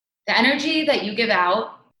The energy that you give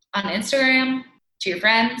out on Instagram, to your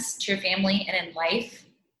friends, to your family, and in life,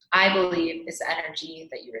 I believe is the energy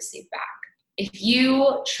that you receive back. If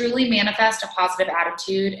you truly manifest a positive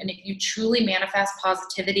attitude, and if you truly manifest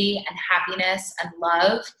positivity and happiness and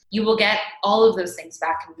love, you will get all of those things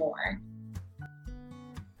back and more.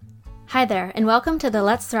 Hi there, and welcome to the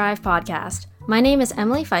Let's Thrive podcast. My name is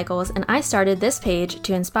Emily Feichels, and I started this page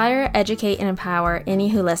to inspire, educate, and empower any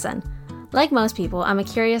who listen. Like most people, I'm a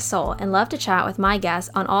curious soul and love to chat with my guests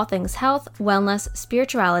on all things health, wellness,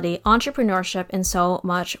 spirituality, entrepreneurship, and so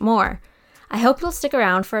much more. I hope you'll stick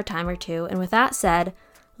around for a time or two, and with that said,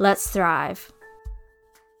 let's thrive.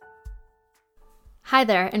 Hi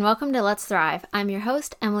there, and welcome to Let's Thrive. I'm your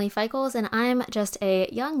host, Emily Feichels, and I'm just a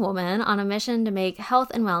young woman on a mission to make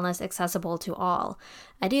health and wellness accessible to all.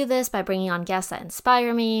 I do this by bringing on guests that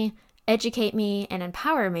inspire me, educate me, and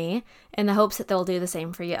empower me in the hopes that they'll do the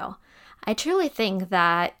same for you. I truly think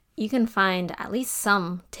that you can find at least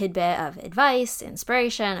some tidbit of advice,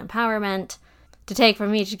 inspiration, empowerment to take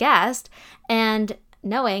from each guest, and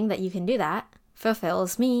knowing that you can do that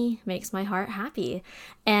fulfills me, makes my heart happy.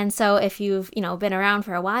 And so if you've, been around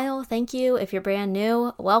for a while, thank you. If you're brand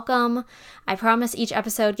new, welcome. I promise each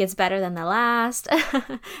episode gets better than the last,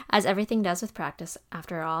 as everything does with practice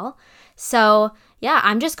after all. So yeah,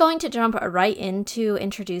 I'm just going to jump right into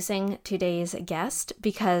introducing today's guest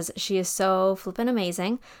because she is so flippin'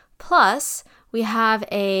 amazing. Plus, we have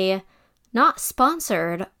a not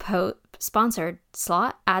sponsored ad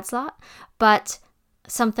slot, but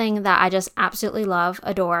something that I just absolutely love,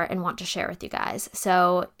 adore, and want to share with you guys.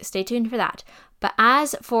 So stay tuned for that. But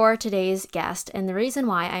as for today's guest, and the reason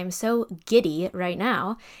why I'm so giddy right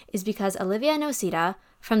now is because Olivia Nocita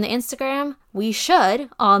from the Instagram we should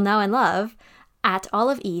all know and love at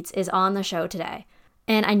Olive Eats is on the show today.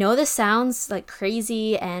 And I know this sounds like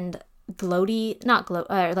crazy and boasty,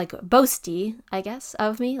 I guess,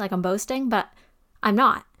 of me, like I'm boasting, but I'm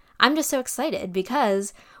not. I'm just so excited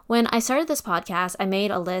because when I started this podcast, I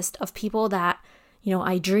made a list of people that,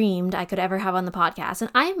 I dreamed I could ever have on the podcast.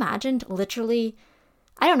 And I imagined literally,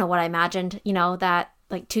 I don't know what I imagined, that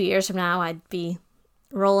like 2 years from now, I'd be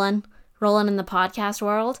rolling in the podcast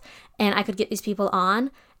world and I could get these people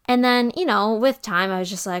on. And then, with time, I was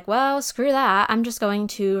just like, well, screw that. I'm just going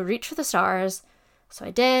to reach for the stars. So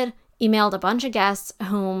I did, emailed a bunch of guests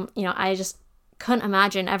whom, I just couldn't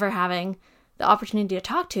imagine ever having the opportunity to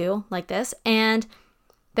talk to like this. And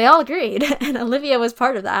they all agreed, and Olivia was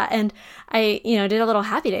part of that. And I, did a little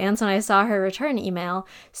happy dance when I saw her return email.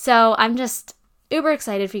 So I'm just uber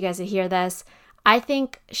excited for you guys to hear this. I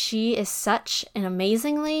think she is such an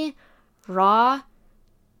amazingly raw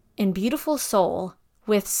and beautiful soul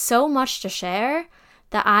with so much to share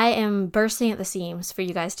that I am bursting at the seams for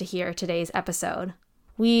you guys to hear today's episode.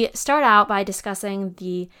 We start out by discussing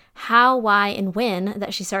the how, why, and when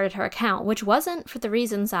that she started her account, which wasn't for the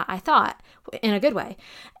reasons that I thought, in a good way.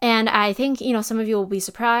 And I think, some of you will be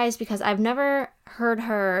surprised because I've never heard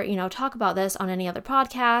her, talk about this on any other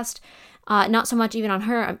podcast, not so much even on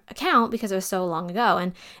her account because it was so long ago.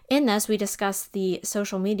 And in this, we discussed the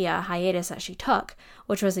social media hiatus that she took,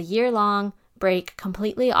 which was a year-long break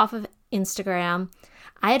completely off of Instagram.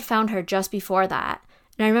 I had found her just before that.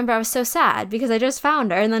 And I remember I was so sad because I just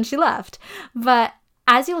found her and then she left. But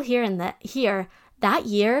as you'll hear that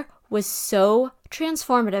year was so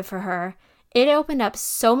transformative for her. It opened up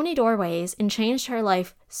so many doorways and changed her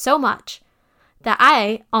life so much that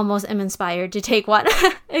I almost am inspired to take one.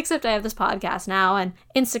 Except I have this podcast now and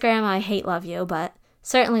Instagram, I hate love you, but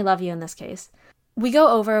certainly love you in this case. We go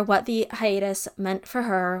over what the hiatus meant for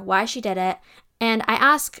her, why she did it, and I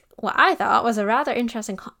ask what I thought was a rather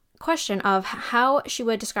interesting question of how she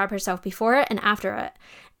would describe herself before it and after it.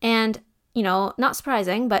 And, not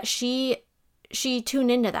surprising, but she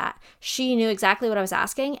tuned into that. She knew exactly what I was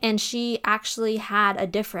asking, and she actually had a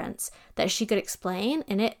difference that she could explain,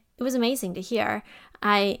 and it was amazing to hear.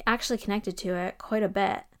 I actually connected to it quite a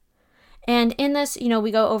bit. And in this,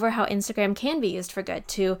 we go over how Instagram can be used for good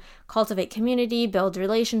to cultivate community, build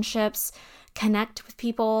relationships, connect with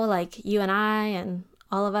people like you and I and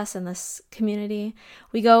all of us in this community.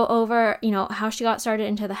 We go over, how she got started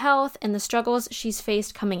into the health and the struggles she's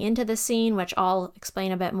faced coming into the scene, which I'll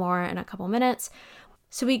explain a bit more in a couple minutes.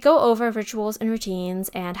 So we go over rituals and routines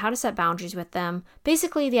and how to set boundaries with them.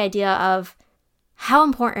 Basically, the idea of how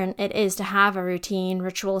important it is to have a routine,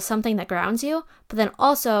 ritual, something that grounds you, but then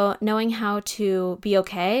also knowing how to be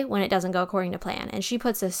okay when it doesn't go according to plan. And she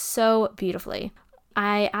puts this so beautifully.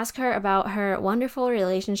 I ask her about her wonderful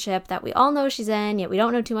relationship that we all know she's in, yet we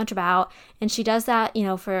don't know too much about. And she does that,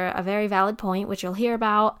 for a very valid point, which you'll hear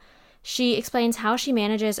about. She explains how she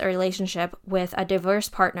manages a relationship with a diverse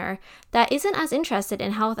partner that isn't as interested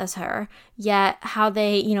in health as her, yet how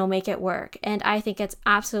they, make it work. And I think it's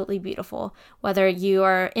absolutely beautiful. Whether you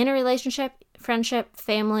are in a relationship, friendship,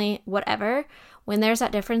 family, whatever, when there's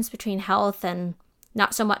that difference between health and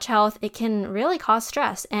not so much health, it can really cause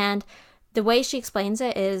stress. And the way she explains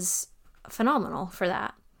it is phenomenal for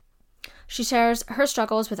that. She shares her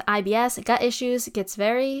struggles with IBS, gut issues, gets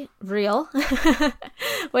very real,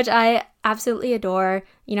 which I absolutely adore.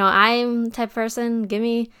 I'm the type of person, give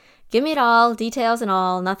me it all, details and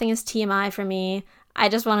all. Nothing is TMI for me. I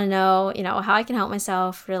just want to know, how I can help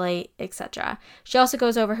myself, relate, etc. She also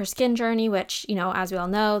goes over her skin journey, which, as we all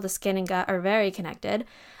know, the skin and gut are very connected.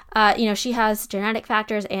 She has genetic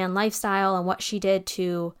factors and lifestyle and what she did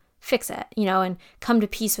to fix it, and come to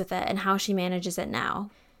peace with it and how she manages it now.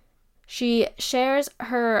 She shares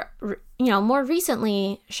her, more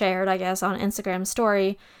recently shared, I guess, on Instagram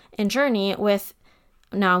story and journey with,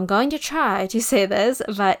 now I'm going to try to say this,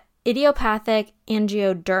 but idiopathic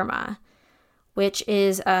angioedema, which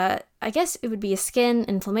is, I guess it would be a skin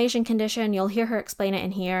inflammation condition. You'll hear her explain it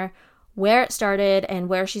in here, where it started and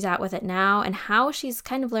where she's at with it now, and how she's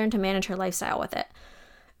kind of learned to manage her lifestyle with it,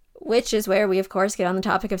 which is where we, of course, get on the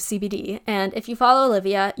topic of CBD. And if you follow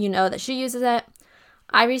Olivia, you know that she uses it.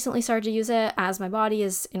 I recently started to use it as my body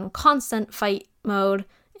is in constant fight mode,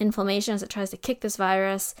 inflammation as it tries to kick this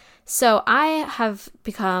virus. So I have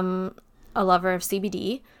become a lover of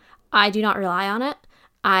CBD. I do not rely on it.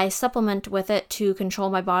 I supplement with it to control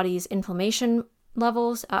my body's inflammation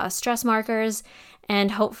levels, stress markers,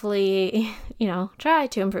 and hopefully, try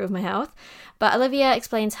to improve my health. But Olivia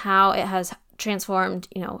explains how it has transformed,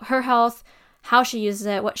 her health, how she uses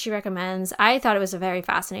it, what she recommends. I thought it was a very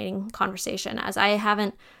fascinating conversation, as I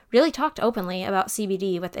haven't really talked openly about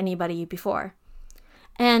CBD with anybody before.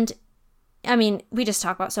 And I mean, we just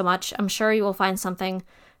talk about so much. I'm sure you will find something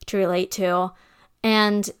to relate to.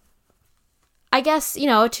 And I guess,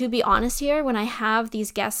 to be honest here, when I have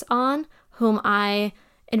these guests on whom I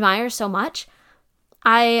admire so much,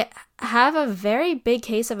 I have a very big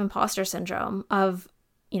case of imposter syndrome of,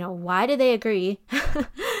 why did they agree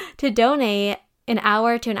to donate an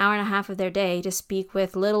hour to an hour and a half of their day to speak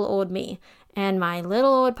with little old me and my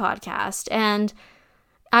little old podcast? And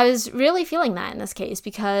I was really feeling that in this case,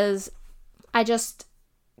 because I just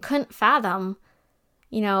couldn't fathom,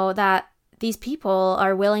 that these people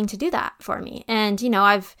are willing to do that for me. And,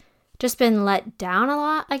 I've just been let down a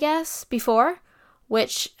lot, I guess, before,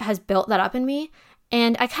 which has built that up in me.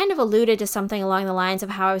 And I kind of alluded to something along the lines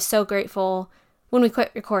of how I was so grateful when we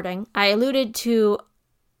quit recording. I alluded to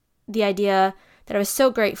the idea that I was so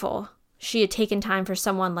grateful she had taken time for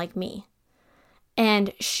someone like me.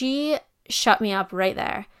 And she shut me up right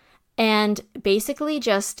there and basically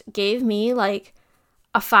just gave me like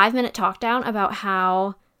a 5-minute talk down about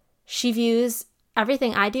how she views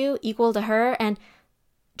everything I do equal to her. And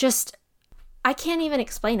just, I can't even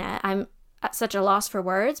explain it. I'm at such a loss for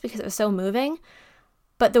words because it was so moving.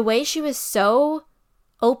 But the way she was so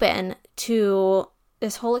open to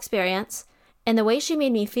this whole experience, and the way she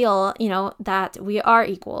made me feel, that we are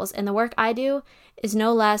equals and the work I do is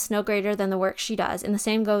no less, no greater than the work she does. And the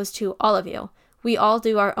same goes to all of you. We all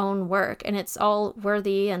do our own work, and it's all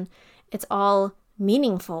worthy and it's all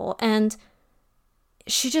meaningful. And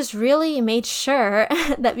she just really made sure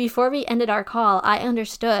that before we ended our call, I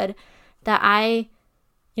understood that I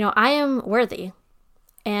am worthy,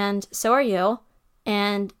 and so are you.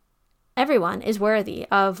 And everyone is worthy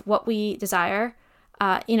of what we desire,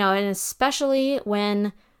 and especially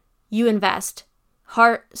when you invest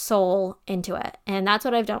heart, soul into it. And that's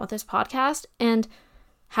what I've done with this podcast. And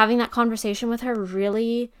having that conversation with her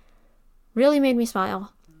really, really made me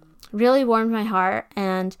smile, really warmed my heart,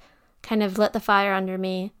 and kind of lit the fire under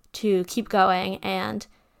me to keep going and,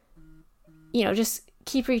 just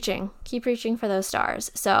keep reaching for those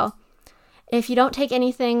stars. So if you don't take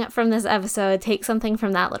anything from this episode, take something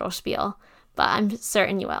from that little spiel, but I'm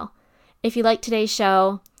certain you will. If you like today's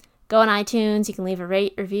show, go on iTunes. You can leave a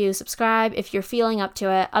rate, review, subscribe if you're feeling up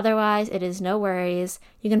to it. Otherwise, it is no worries.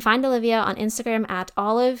 You can find Olivia on Instagram at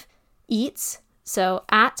Olive Eats, so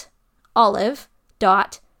at olive.eeeats.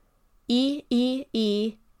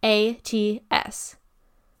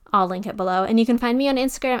 I'll link it below. And you can find me on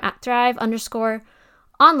Instagram at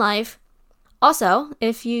thrive_onlife. Also,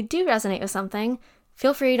 if you do resonate with something,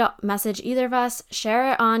 feel free to message either of us,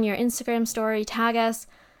 share it on your Instagram story, tag us.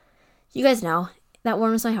 You guys know, that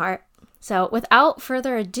warms my heart. So without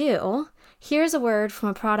further ado, here's a word from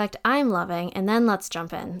a product I'm loving, and then let's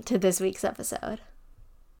jump into this week's episode.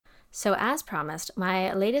 So as promised,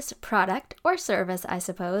 my latest product or service, I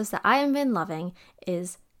suppose, that I have been loving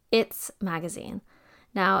is It's Magazine.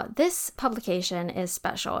 Now, this publication is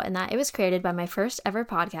special in that it was created by my first ever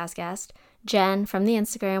podcast guest, Jen from the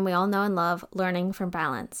Instagram we all know and love, Learning from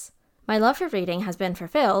Balance. My love for reading has been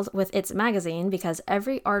fulfilled with It's Magazine because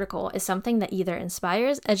every article is something that either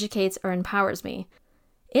inspires, educates, or empowers me.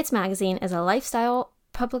 It's Magazine is a lifestyle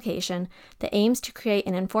publication that aims to create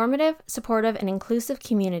an informative, supportive, and inclusive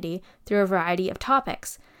community through a variety of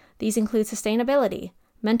topics. These include sustainability,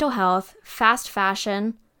 mental health, fast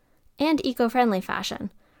fashion, and eco-friendly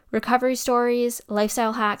fashion, recovery stories,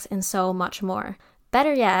 lifestyle hacks, and so much more.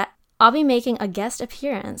 Better yet, I'll be making a guest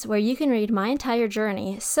appearance where you can read my entire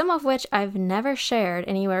journey, some of which I've never shared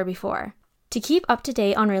anywhere before. To keep up to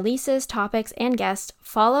date on releases, topics, and guests,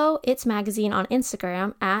 follow It's Magazine on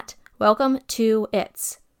Instagram at Welcome to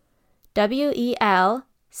It's. WELCOMETOITS.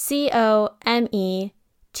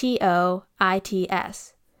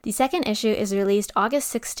 The second issue is released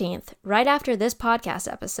August 16th, right after this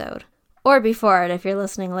podcast episode. Or before it if you're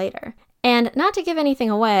listening later. And not to give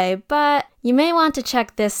anything away, but you may want to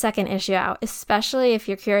check this second issue out, especially if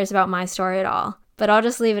you're curious about my story at all. But I'll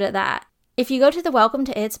just leave it at that. If you go to the Welcome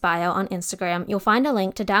to It's bio on Instagram, you'll find a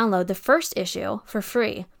link to download the first issue for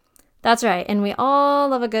free. That's right, and we all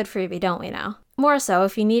love a good freebie, don't we now? More so,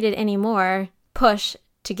 if you needed any more push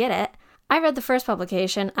to get it, I read the first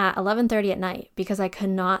publication at 11:30 at night because I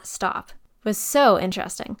could not stop. It was so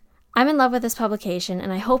interesting. I'm in love with this publication,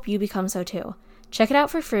 and I hope you become so too. Check it out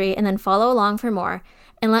for free and then follow along for more,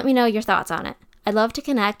 and let me know your thoughts on it. I'd love to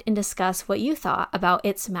connect and discuss what you thought about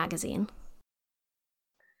It's Magazine.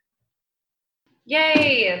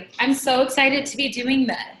 Yay! I'm so excited to be doing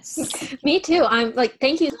this. Me too. I'm like,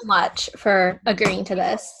 thank you so much for agreeing to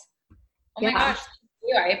this. Oh my gosh, thank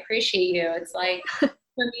you. I appreciate you. It's like, for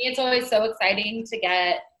me, it's always so exciting to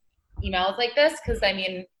get emails like this because, I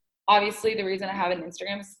mean, obviously the reason I have an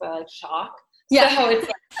Instagram is to like shock. Yeah. So it's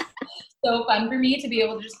like so fun for me to be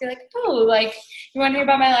able to just be like, oh, like, you want to hear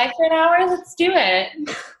about my life for an hour? Let's do it.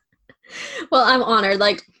 Well, I'm honored.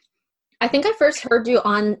 Like, I think I first heard you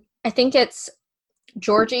on, I think it's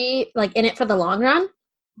Georgie, like In It for the Long Run.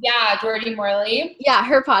 Yeah, Georgie Morley. Yeah,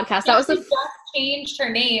 her podcast. That was the just changed her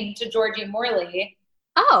name to Georgie Morley.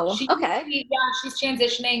 Oh, okay. She's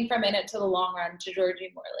transitioning from In It to the Long Run to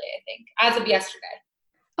Georgie Morley, I think, as of yesterday.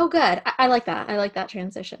 Oh, good. I like that. I like that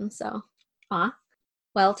transition. So,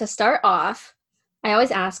 well, to start off, I always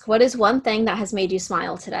ask, what is one thing that has made you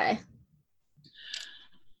smile today?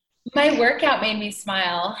 My workout made me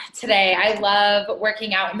smile today. I love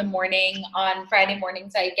working out in the morning. On Friday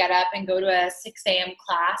mornings, I get up and go to a 6 a.m.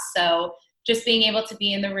 class. So just being able to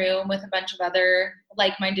be in the room with a bunch of other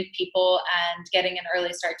like-minded people and getting an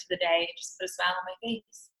early start to the day just put a smile on my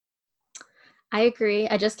face. I agree.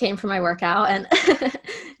 I just came from my workout and it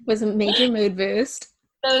was a major mood boost.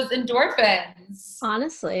 Those endorphins.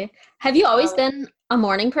 Honestly. Have you always been a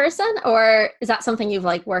morning person, or is that something you've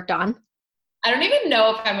like worked on? I don't even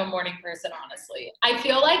know if I'm a morning person, honestly. I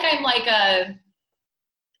feel like I'm like a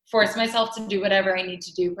force myself to do whatever I need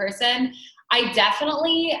to do person. I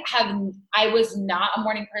definitely I was not a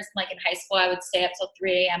morning person. Like in high school, I would stay up till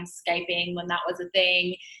 3 a.m. Skyping when that was a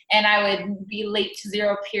thing. And I would be late to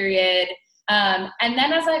zero period. And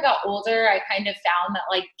then as I got older, I kind of found that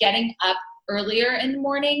like getting up earlier in the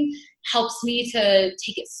morning helps me to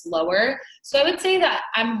take it slower. So I would say that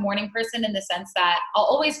I'm a morning person in the sense that I'll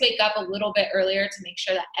always wake up a little bit earlier to make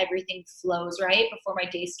sure that everything flows right before my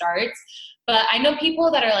day starts. But I know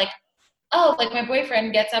people that are like, oh, like my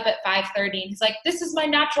boyfriend gets up at 5:30 and he's like, this is my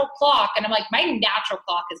natural clock. And I'm like, my natural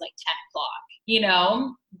clock is like 10 o'clock, you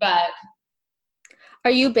know? But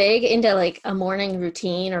are you big into like a morning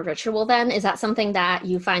routine or ritual then? Is that something that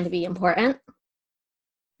you find to be important?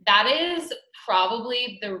 That is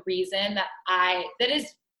probably the reason that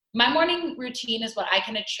my morning routine is what I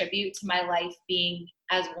can attribute to my life being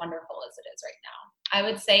as wonderful as it is right now. I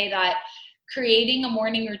would say that creating a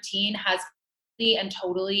morning routine has and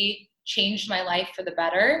totally changed my life for the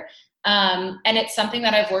better. And it's something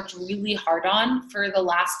that I've worked really hard on for the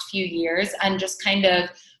last few years and just kind of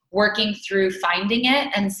working through finding it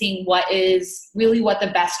and seeing what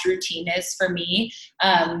the best routine is for me.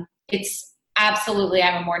 It's absolutely,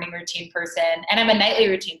 I'm a morning routine person and I'm a nightly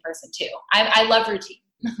routine person too. I love routine.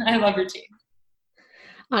 I love routine.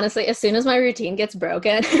 Honestly, as soon as my routine gets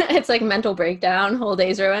broken, it's like mental breakdown, whole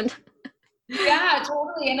day's ruined. Yeah,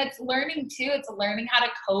 totally. And it's learning too. It's learning how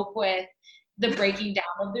to cope with the breaking down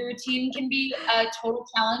of the routine can be a total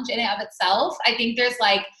challenge in and of itself. I think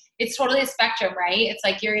it's totally a spectrum, right? It's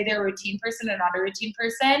like you're either a routine person or not a routine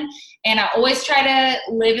person. And I always try to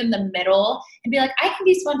live in the middle and be like, I can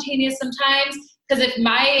be spontaneous sometimes. Because if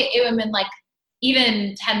I'm in like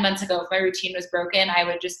even 10 months ago, if my routine was broken, I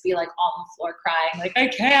would just be like on the floor crying, like, I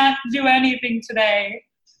can't do anything today.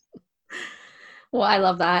 Well, I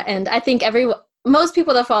love that. And I think most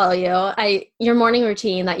people that follow you, your morning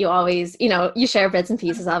routine that you always, you share bits and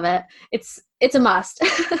pieces of it. It's a must.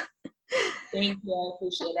 Thank you. I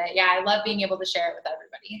appreciate it. Yeah, I love being able to share it with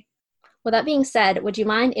everybody. Well, that being said, would you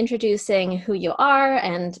mind introducing who you are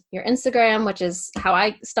and your Instagram, which is how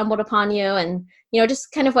I stumbled upon you, and,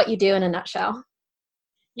 just kind of what you do in a nutshell?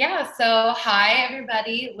 Yeah, so hi,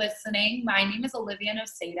 everybody listening. My name is Olivia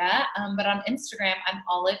Noceda, but on Instagram, I'm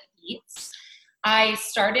Olive Eats. I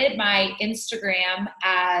started my Instagram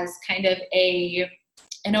as kind of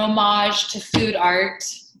an homage to food art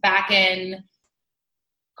back in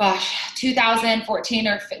 2014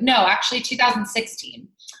 actually 2016,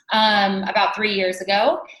 about 3 years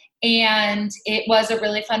ago. And it was a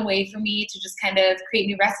really fun way for me to just kind of create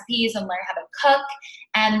new recipes and learn how to cook.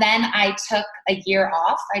 And then I took a year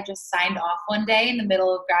off. I just signed off one day in the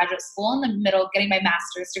middle of graduate school, in the middle of getting my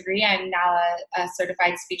master's degree. I'm now a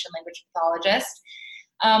certified speech and language pathologist.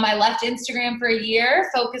 I left Instagram for a year,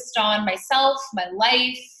 focused on myself, my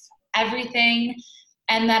life, everything.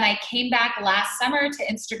 And then I came back last summer to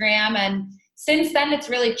Instagram, and since then it's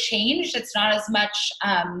really changed. It's not as much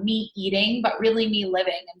me eating, but really me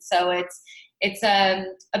living. And so it's a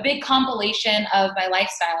big compilation of my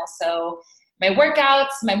lifestyle. So my workouts,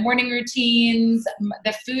 my morning routines,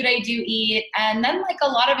 the food I do eat, and then like a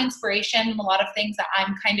lot of inspiration and a lot of things that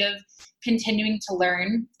I'm kind of continuing to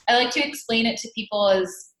learn. I like to explain it to people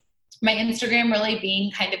as my Instagram really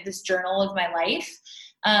being kind of this journal of my life.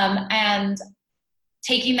 And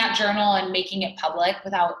taking that journal and making it public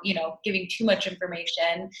without, giving too much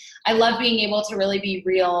information. I love being able to really be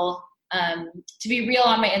real, to be real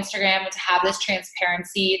on my Instagram, and to have this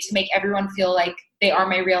transparency, to make everyone feel like they are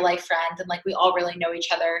my real life friend and like we all really know each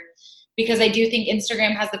other. Because I do think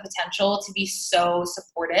Instagram has the potential to be so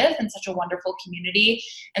supportive and such a wonderful community.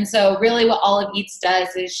 And so really what Olive Eats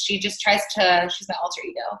does is she's my alter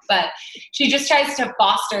ego, but she just tries to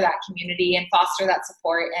foster that community and foster that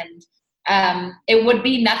support. And it would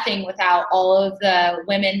be nothing without all of the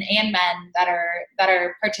women and men that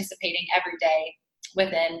are participating every day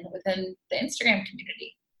within the Instagram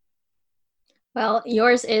community. Well,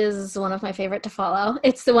 yours is one of my favorite to follow.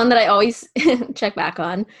 It's the one that I always check back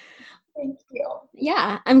on. Thank you.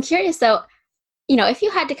 Yeah. I'm curious though, if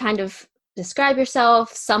you had to kind of describe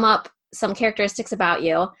yourself, sum up some characteristics about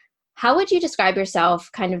you, how would you describe yourself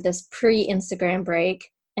kind of this pre-Instagram break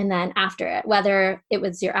and then after it, whether it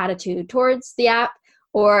was your attitude towards the app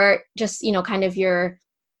or just, kind of your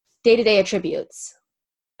day-to-day attributes?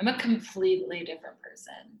 I'm a completely different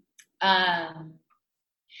person.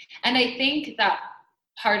 And I think that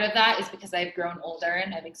part of that is because I've grown older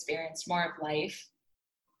and I've experienced more of life.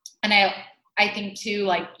 And I think too,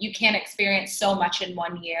 like, you can't experience so much in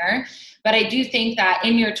 1 year, but I do think that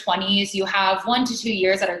in your 20s, you have 1 to 2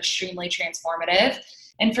 years that are extremely transformative.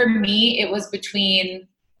 And for me, it was between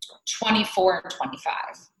 24 and 25.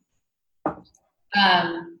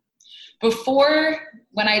 Before,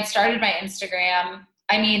 when I had started my Instagram,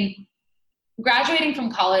 graduating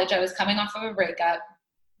from college, I was coming off of a breakup,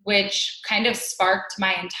 which kind of sparked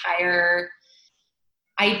my entire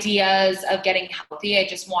ideas of getting healthy. I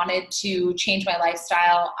just wanted to change my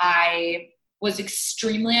lifestyle. I was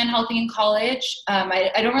extremely unhealthy in college.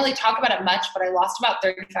 I don't really talk about it much, but I lost about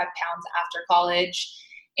 35 pounds after college.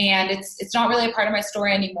 And it's not really a part of my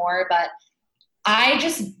story anymore, but I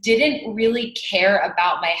just didn't really care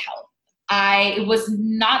about my health. It was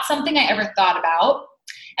not something I ever thought about.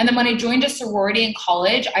 And then when I joined a sorority in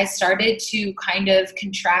college, I started to kind of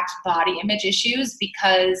contract body image issues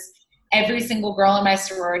because every single girl in my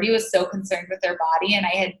sorority was so concerned with their body, and I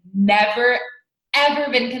had never,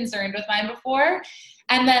 ever been concerned with mine before.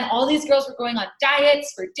 And then all these girls were going on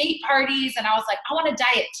diets for date parties, and I was like, I want to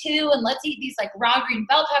diet too, and let's eat these like raw green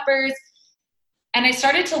bell peppers. And I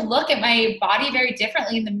started to look at my body very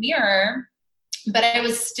differently in the mirror, but I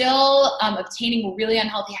was still obtaining really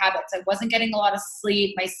unhealthy habits. I wasn't getting a lot of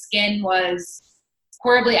sleep. My skin was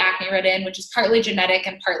horribly acne ridden, which is partly genetic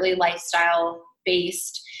and partly lifestyle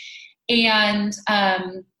based. And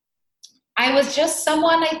I was just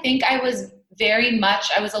someone, I think I was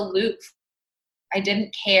aloof. I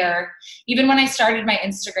didn't care. Even when I started my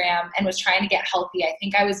Instagram and was trying to get healthy, I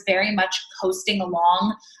think I was very much coasting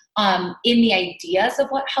along in the ideas of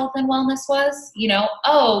what health and wellness was.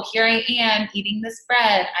 Oh, here I am eating this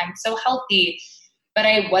bread. I'm so healthy. But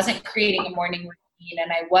I wasn't creating a morning routine,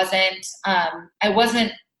 and I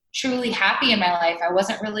wasn't truly happy in my life. I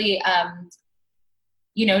wasn't really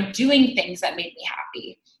doing things that made me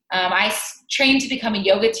happy. Trained to become a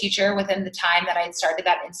yoga teacher within the time that I had started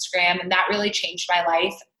that Instagram, and that really changed my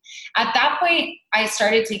life. At that point, I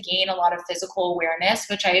started to gain a lot of physical awareness,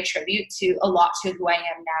 which I attribute to a lot to who I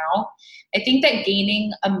am now. I think that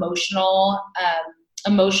gaining emotional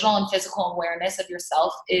and physical awareness of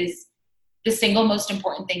yourself is the single most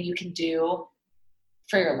important thing you can do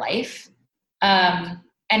for your life. And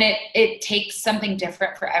it takes something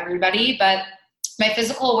different for everybody, but my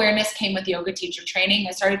physical awareness came with yoga teacher training.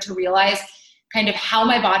 I started to realize kind of how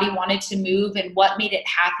my body wanted to move and what made it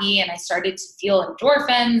happy. And I started to feel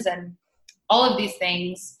endorphins and all of these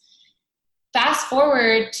things. Fast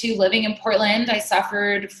forward to living in Portland, I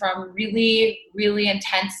suffered from really, really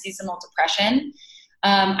intense seasonal depression.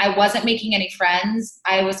 I wasn't making any friends.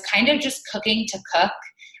 I was kind of just cooking to cook.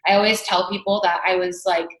 I always tell people that I was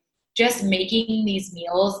like just making these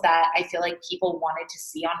meals that I feel like people wanted to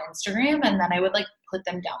see on Instagram, and then I would like put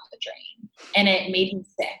them down the drain, and it made me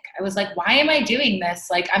sick. I was like, why am I doing this?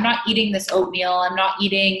 Like, I'm not eating this oatmeal. I'm not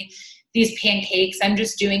eating these pancakes. I'm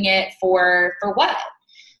just doing it for what?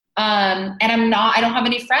 And I don't have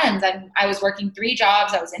any friends. I was working 3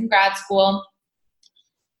 jobs. I was in grad school.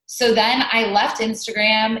 So then I left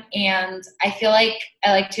Instagram, and I feel like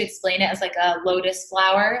I like to explain it as like a lotus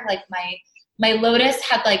flower. Like my lotus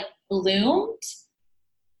had like bloomed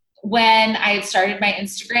when I had started my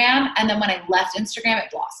Instagram, and then when I left Instagram,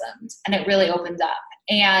 it blossomed and it really opened up.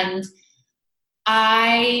 And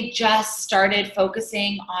I just started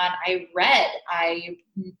focusing on, I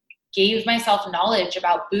gave myself knowledge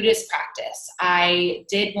about Buddhist practice. I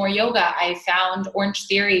did more yoga. I found Orange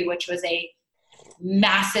Theory, which was a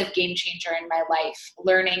massive game changer in my life,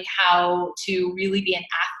 learning how to really be an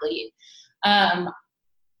athlete.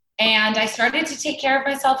 And I started to take care of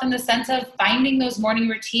myself in the sense of finding those morning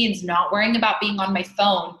routines, not worrying about being on my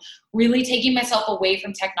phone, really taking myself away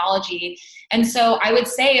from technology. And so I would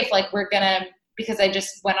say if like because I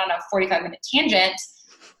just went on a 45-minute tangent,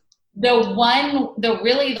 the one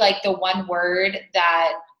word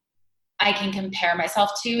that I can compare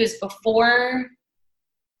myself to is before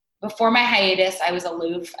my hiatus, I was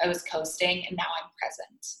aloof, I was coasting, and now I'm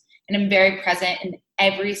present. And I'm very present in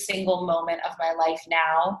every single moment of my life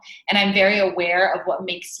now. And I'm very aware of what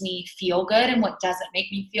makes me feel good and what doesn't make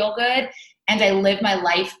me feel good. And I live my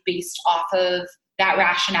life based off of that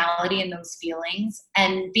rationality and those feelings.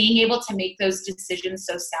 And being able to make those decisions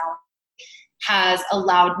so sound has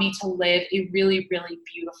allowed me to live a really, really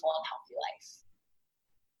beautiful and healthy life.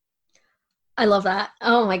 I love that.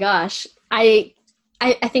 Oh my gosh. I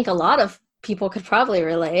think a lot of people could probably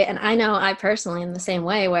relate. And I know I personally am the same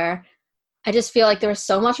way, where I just feel like there was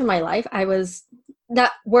so much in my life.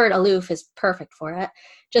 That word aloof is perfect for it.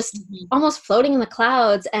 Just almost floating in the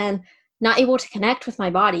clouds and not able to connect with my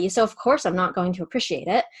body. So of course I'm not going to appreciate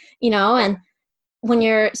it, and when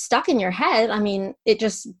you're stuck in your head, I mean, it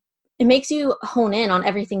makes you hone in on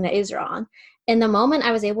everything that is wrong. And the moment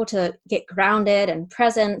I was able to get grounded and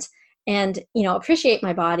present and, appreciate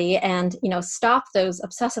my body and, stop those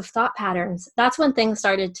obsessive thought patterns, that's when things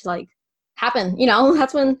started to like happen,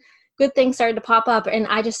 that's when good things started to pop up. And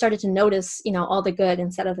I just started to notice, all the good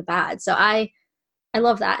instead of the bad. So I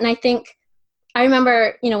love that. And I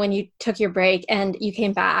remember, when you took your break and you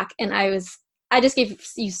came back, and I just gave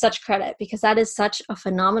you such credit, because that is such a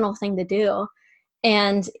phenomenal thing to do.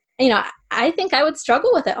 And, I think I would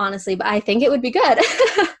struggle with it, honestly, but I think it would be good.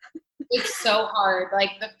 It's so hard.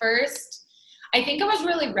 Like I think I was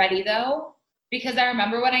really ready though, because I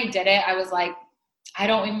remember when I did it, I was like, I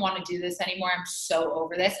don't even want to do this anymore. I'm so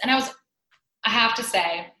over this. And I have to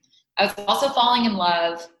say, I was also falling in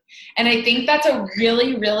love. And I think that's a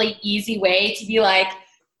really, really easy way to be like,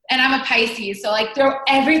 and I'm a Pisces, so like throw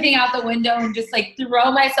everything out the window and just like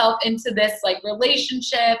throw myself into this like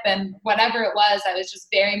relationship and whatever it was. I was just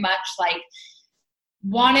very much like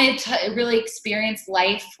wanted to really experience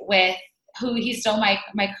life with who he's still my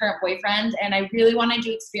current boyfriend. And I really wanted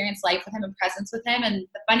to experience life with him and presence with him. And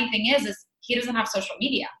the funny thing is he doesn't have social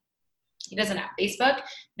media. He doesn't have Facebook,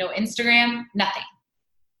 no Instagram, nothing.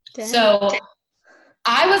 Damn. So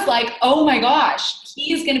I was like, oh my gosh,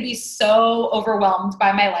 he's going to be so overwhelmed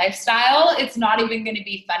by my lifestyle. It's not even going to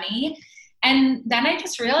be funny. And then I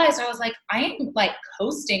just realized, I was like, I am like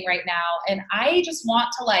coasting right now. And I just want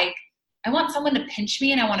to I want someone to pinch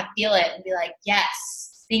me, and I want to feel it and be like,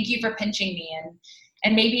 yes, thank you for pinching me.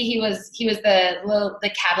 And maybe he was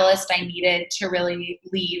the catalyst I needed to really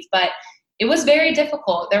leave. But it was very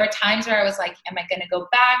difficult. There were times where I was like, am I going to go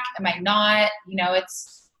back? Am I not?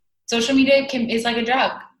 Social media is like a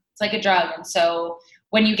drug. It's like a drug. And so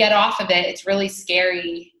when you get off of it, it's really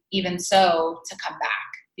scary, even so, to come back,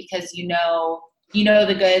 because you know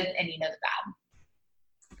the good and you know the bad.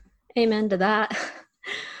 Amen to that.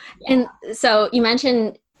 Yeah. And so you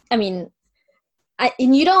mentioned, I mean,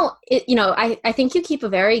 and you don't, I think you keep a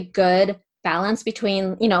very good balance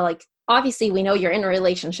between, like, obviously we know you're in a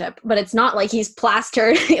relationship, but it's not like he's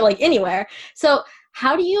plastered like anywhere. So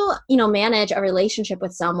how do you, manage a relationship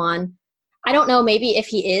with someone? I don't know, maybe if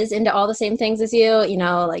he is into all the same things as you,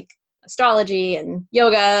 like astrology and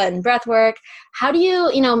yoga and breath work. How do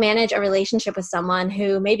you, manage a relationship with someone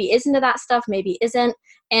who maybe is into that stuff, maybe isn't,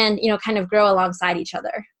 and, kind of grow alongside each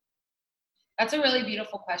other? That's a really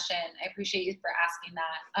beautiful question. I appreciate you for asking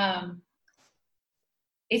that.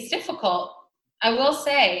 It's difficult. I will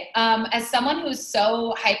say, as someone who's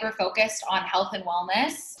so hyper focused on health and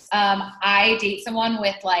wellness, I date someone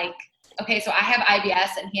with like, okay, so I have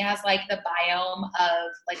IBS and he has like the biome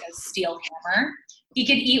of like a steel hammer. He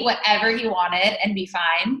could eat whatever he wanted and be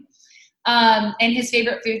fine. And his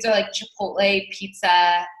favorite foods are like Chipotle,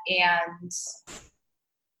 pizza, and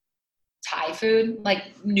Thai food, like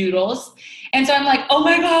noodles. And so I'm like, oh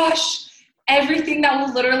my gosh, everything that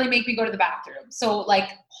will literally make me go to the bathroom. So like,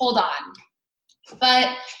 hold on.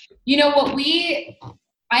 But you know what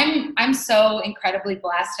I'm so incredibly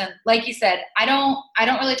blessed. And like you said, I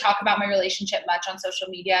don't really talk about my relationship much on social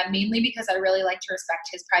media, mainly because I really like to respect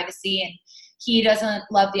his privacy, and he doesn't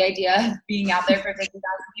love the idea of being out there for 50,000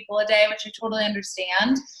 people a day, which I totally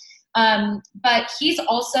understand. But he's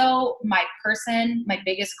also my person, my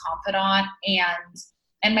biggest confidant,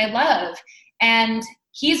 and my love. And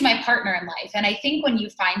he's my partner in life. And I think when you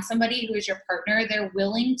find somebody who is your partner, they're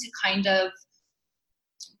willing to kind of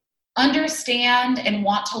understand and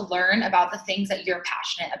want to learn about the things that you're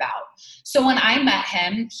passionate about. So when I met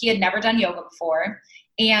him, he had never done yoga before,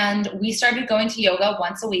 and we started going to yoga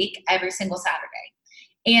once a week, every single Saturday.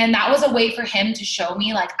 And that was a way for him to show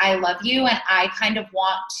me, like, I love you, and I kind of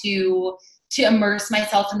want to immerse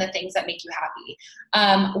myself in the things that make you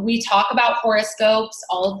happy. We talk about horoscopes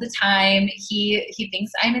all of the time. He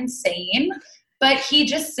thinks I'm insane, but he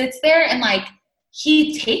just sits there and like,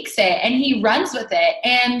 he takes it and he runs with it.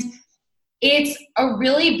 And it's a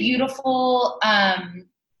really beautiful,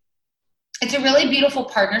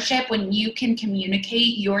 partnership when you can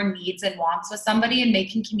communicate your needs and wants with somebody, and they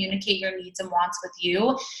can communicate your needs and wants with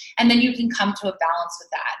you. And then you can come to a balance with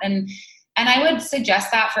that. And I would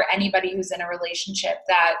suggest that for anybody who's in a relationship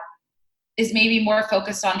that is maybe more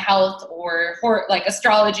focused on health or like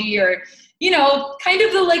astrology, or, kind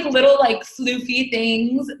of the like little like floofy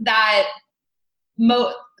things that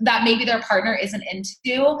maybe their partner isn't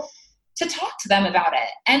into, to talk to them about it.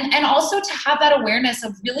 And also to have that awareness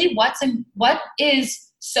of really what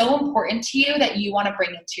is so important to you that you want to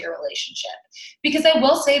bring into your relationship. Because I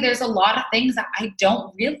will say there's a lot of things that I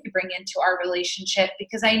don't really bring into our relationship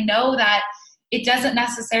because I know that it doesn't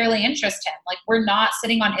necessarily interest him. Like, we're not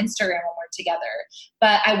sitting on Instagram when we're together,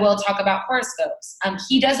 but I will talk about horoscopes.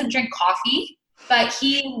 He doesn't drink coffee, but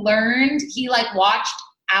he watched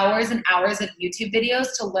hours and hours of YouTube videos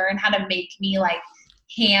to learn how to make me like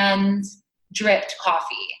hand dripped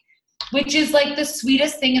coffee, which is like the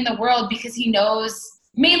sweetest thing in the world, because he knows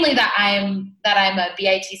mainly that I'm a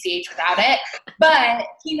bitch without it, but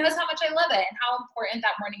he knows how much I love it and how important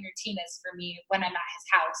that morning routine is for me when I'm at his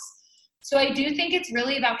house. So I do think it's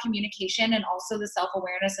really about communication, and also the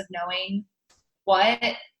self-awareness of knowing what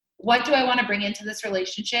do I want to bring into this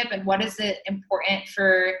relationship, and what is it important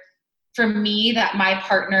for me that my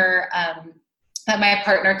partner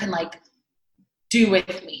can like do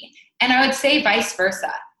with me. And I would say vice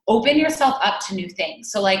versa. Open yourself up to new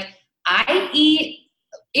things. So like,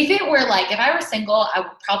 if I were single, I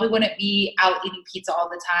probably wouldn't be out eating pizza all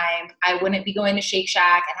the time. I wouldn't be going to Shake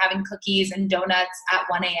Shack and having cookies and donuts at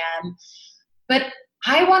 1 a.m. But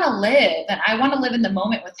I want to live, and I want to live in the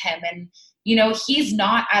moment with him. And, he's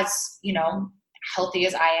not as, healthy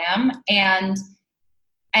as I am. And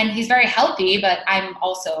he's very healthy, but I'm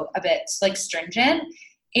also a bit like stringent.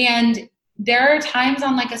 And there are times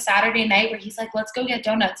on like a Saturday night where he's like, let's go get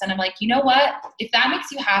donuts. And I'm like, you know what? If that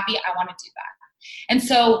makes you happy, I want to do that. And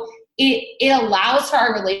so it allows for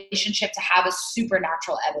our relationship to have a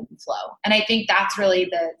supernatural ebb and flow. And I think that's really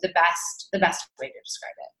the best way to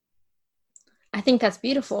describe it. I think that's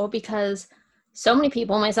beautiful, because so many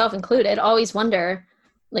people, myself included, always wonder,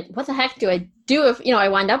 like, what the heck do I do if, I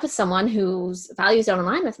wind up with someone whose values don't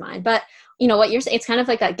align with mine? But, what you're saying, it's kind of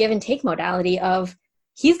like that give and take modality of,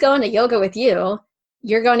 he's going to yoga with you,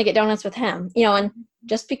 you're going to get donuts with him, and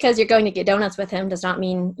just because you're going to get donuts with him does not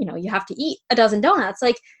mean, you have to eat a dozen donuts.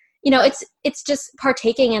 Like, it's just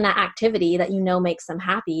partaking in that activity that, makes them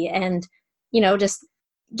happy, and, just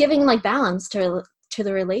giving like balance to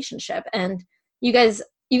the relationship. And you guys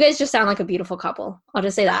just sound like a beautiful couple. I'll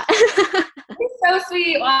just say that. so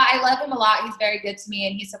sweet. Well, I love him a lot. He's very good to me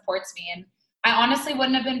and he supports me. And I honestly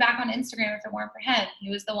wouldn't have been back on Instagram if it weren't for him. He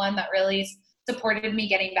was the one that really supported me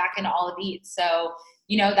getting back into all of these. So,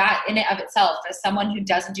 you know, that in and of itself, as someone who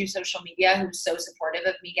doesn't do social media, who's so supportive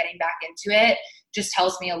of me getting back into it, just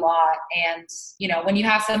tells me a lot. And, you know, when you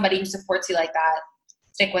have somebody who supports you like that,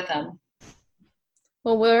 stick with them.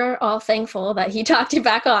 Well, we're all thankful that he talked you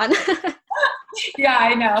back on. Yeah,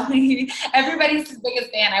 I know. Everybody's his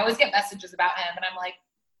biggest fan. I always get messages about him and I'm like,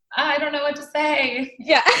 I don't know what to say.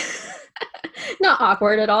 Yeah. Not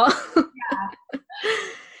awkward at all. Yeah.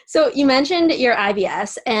 So you mentioned your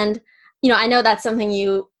IBS, and, you know, I know that's something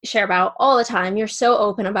you share about all the time. You're so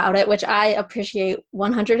open about it, which I appreciate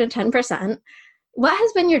 110%. What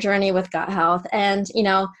has been your journey with gut health? And, you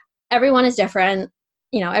know, everyone is different.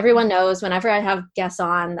 You know, everyone knows whenever I have guests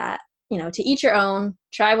on that, you know, to each your own,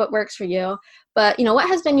 try what works for you. But, you know, what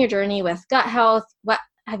has been your journey with gut health? What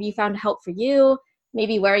have you found help for you?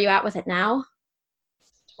 Maybe where are you at with it now?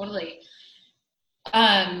 Totally.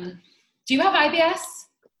 Do you have IBS?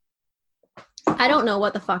 I don't know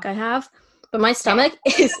what the fuck I have, but my stomach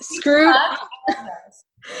is screwed up.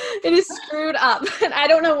 It is screwed up, and I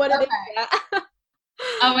don't know what it is yet.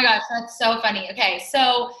 Oh my gosh, that's so funny. Okay,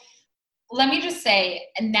 so let me just say,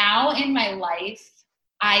 now in my life,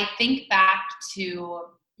 I think back to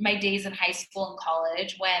my days in high school and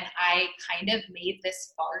college when I kind of made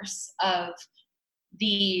this farce of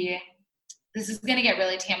this is going to get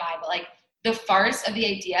really TMI, but like the farce of the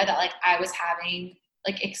idea that like I was having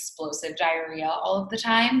like explosive diarrhea all of the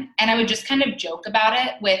time. And I would just kind of joke about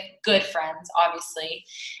it with good friends, obviously.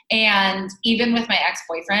 And even with my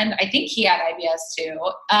ex-boyfriend, I think he had IBS too.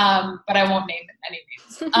 But I won't name any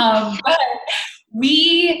names. But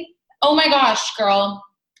oh my gosh, girl,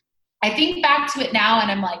 I think back to it now and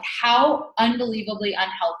I'm like, how unbelievably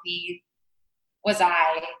unhealthy was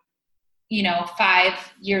I, you know,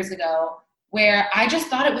 5 years ago, where I just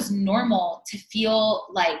thought it was normal to feel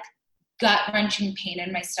like gut-wrenching pain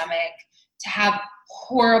in my stomach, to have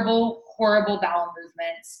horrible, horrible bowel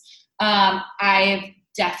movements. I've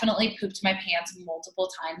definitely pooped my pants multiple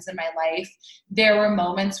times in my life. There were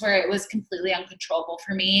moments where it was completely uncontrollable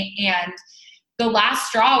for me. And the last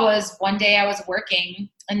straw was one day I was working,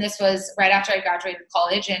 and this was right after I graduated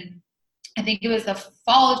college, and I think it was the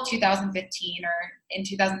fall of 2015 or in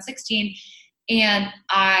 2016, and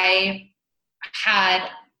I had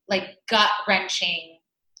like gut-wrenching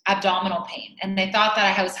abdominal pain, and they thought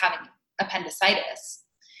that I was having appendicitis.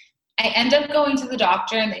 I end up going to the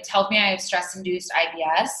doctor and they tell me I have stress-induced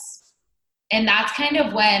IBS. And that's kind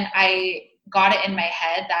of when I got it in my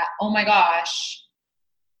head that, oh my gosh,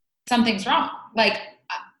 something's wrong. Like,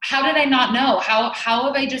 how did I not know? How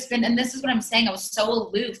have I just been, and this is what I'm saying, I was so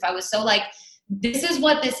aloof. I was so like, this is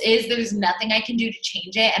what this is. There's nothing I can do to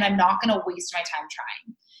change it, and I'm not going to waste my time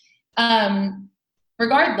trying.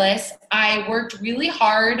 Regardless, I worked really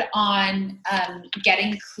hard on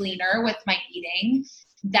getting cleaner with my eating.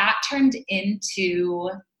 That turned into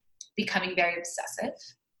becoming very obsessive.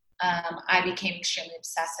 I became extremely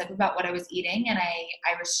obsessive about what I was eating, and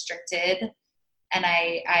I restricted, and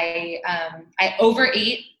I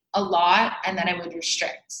overate a lot, and then I would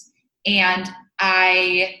restrict. And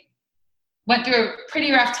I went through a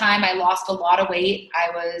pretty rough time. I lost a lot of weight. I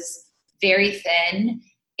was very thin,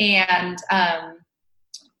 and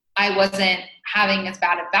I wasn't having as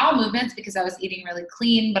bad of bowel movements because I was eating really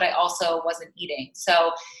clean, but I also wasn't eating.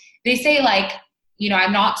 So they say, like, you know,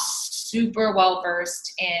 I'm not super well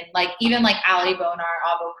versed in, like, even like Ali Bonar,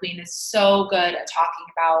 Avo Queen, is so good at talking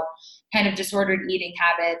about kind of disordered eating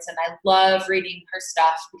habits. And I love reading her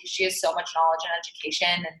stuff because she has so much knowledge and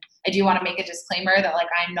education. And I do want to make a disclaimer that, like,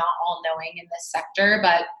 I'm not all knowing in this sector,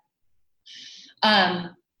 but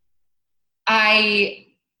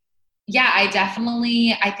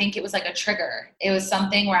I think it was like a trigger. It was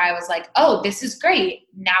something where I was like, oh, this is great.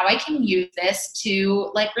 Now I can use this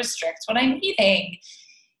to like restrict what I'm eating.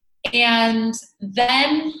 And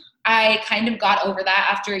then I kind of got over that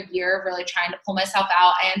after a year of really trying to pull myself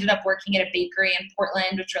out. I ended up working at a bakery in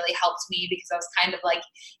Portland, which really helped me because I was kind of like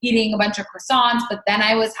eating a bunch of croissants, but then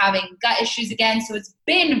I was having gut issues again. So it's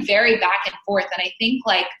been very back and forth. And I think,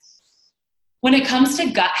 like, when it comes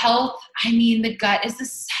to gut health, I mean, the gut is the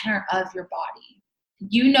center of your body.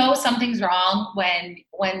 You know something's wrong when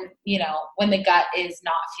the gut is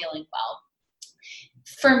not feeling well.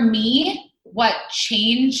 For me, what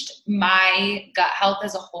changed my gut health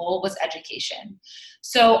as a whole was education.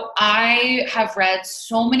 So I have read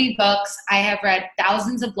so many books. I have read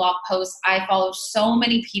thousands of blog posts. I follow so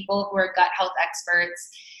many people who are gut health experts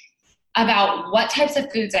about what types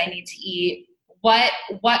of foods I need to eat, what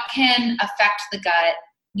can affect the gut,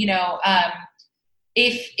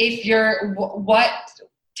 if you're, what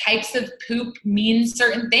types of poop mean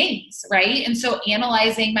certain things, right? And so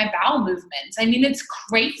analyzing my bowel movements, I mean, it's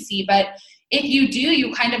crazy, but if you do,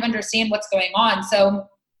 you kind of understand what's going on. So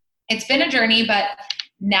it's been a journey, but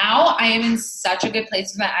now I am in such a good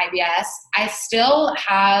place with my IBS. I still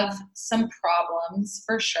have some problems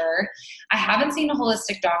for sure. I haven't seen a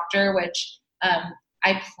holistic doctor, which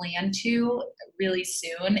I plan to really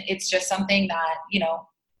soon. It's just something that, you know,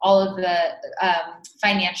 all of the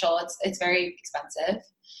financial, it's very expensive.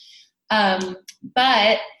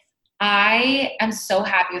 But I am so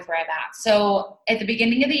happy with where I'm at. So at the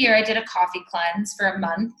beginning of the year, I did a coffee cleanse for a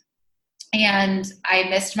month and I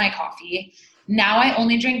missed my coffee. Now I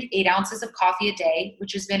only drink 8 ounces of coffee a day,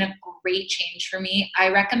 which has been a great change for me. I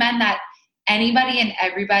recommend that anybody and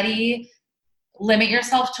everybody limit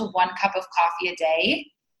yourself to 1 cup of coffee a day,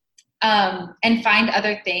 and find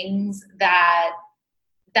other things that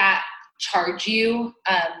charge you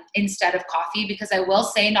instead of coffee, because I will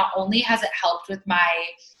say not only has it helped with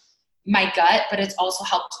my gut, but it's also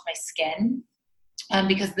helped with my skin,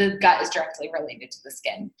 because the gut is directly related to the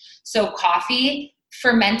skin. So coffee,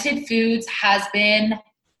 fermented foods has been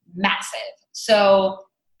massive. So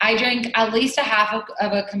I drink at least a half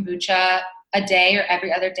of a kombucha a day or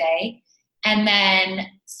every other day. And then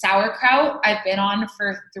sauerkraut, I've been on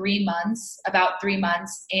for 3 months, about 3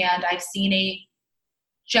 months, and I've seen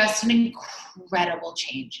just an incredible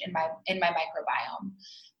change in my microbiome.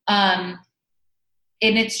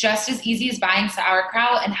 And it's just as easy as buying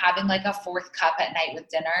sauerkraut and having like a 4th cup at night with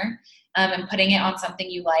dinner, and putting it on something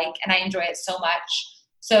you like. And I enjoy it so much.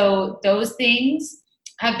 So those things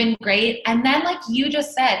have been great. And then like you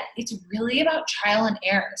just said, it's really about trial and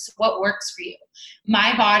error. So what works for you?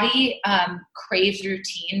 My body craves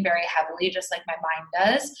routine very heavily, just like my mind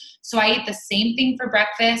does. So I eat the same thing for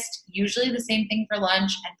breakfast, usually the same thing for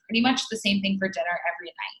lunch, and pretty much the same thing for dinner every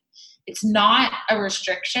night. It's not a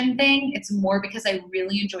restriction thing. It's more because I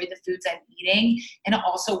really enjoy the foods I'm eating, and it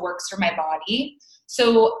also works for my body.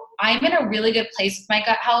 So I'm in a really good place with my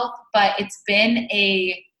gut health, but it's been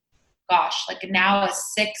now a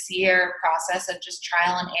 6-year process of just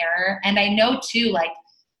trial and error. And I know too, like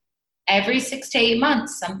every 6 to 8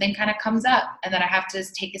 months, something kind of comes up, and then I have to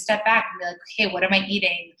take a step back and be like, okay, what am I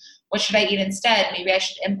eating? What should I eat instead? Maybe I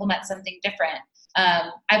should implement something different.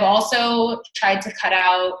 I've also tried to cut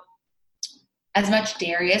out as much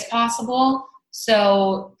dairy as possible.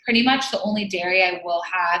 So pretty much the only dairy I will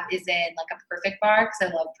have is in like a Perfect bar,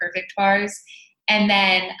 because I love Perfect bars. And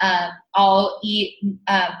then I'll eat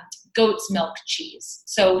goat's milk cheese.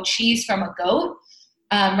 So cheese from a goat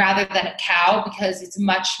rather than a cow, because it's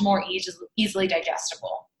much more easily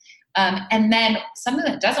digestible. And then something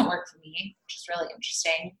that doesn't work for me, which is really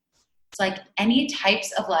interesting, it's like any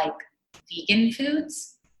types of like vegan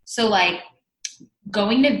foods. So like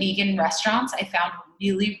going to vegan restaurants, I found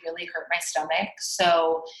really, really hurt my stomach.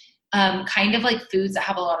 So kind of like foods that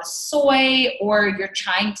have a lot of soy, or you're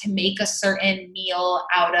trying to make a certain meal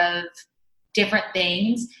out of different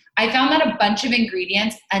things. I found that a bunch of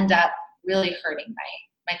ingredients end up really hurting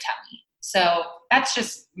my tummy. So that's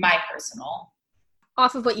just my personal.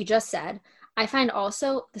 Off of what you just said, I find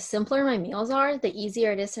also the simpler my meals are, the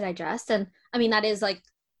easier it is to digest. And I mean, that is like,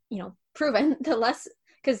 proven, the less,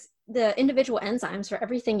 because the individual enzymes for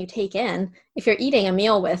everything you take in, if you're eating a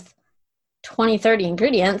meal with 20, 30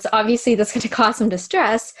 ingredients, obviously that's going to cause some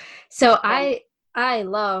distress. So I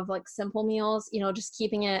love like simple meals, just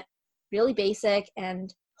keeping it really basic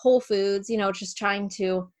and whole foods, just trying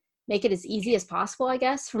to make it as easy as possible, I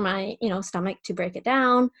guess, for my, stomach to break it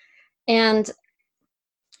down. And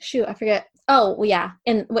shoot, I forget. Oh, well, yeah.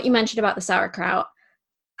 And what you mentioned about the sauerkraut,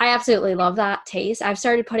 I absolutely love that taste. I've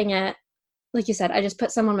started putting it, like you said, I just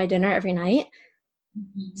put some on my dinner every night.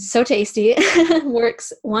 Mm-hmm. So tasty.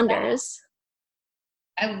 Works wonders.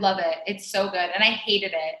 I love it. It's so good. And I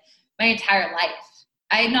hated it my entire life.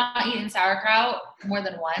 I had not eaten sauerkraut more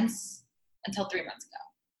than once until 3 months ago.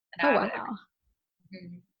 Oh, wow.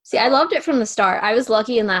 Mm-hmm. See, I loved it from the start. I was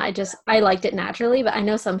lucky in that I liked it naturally, but I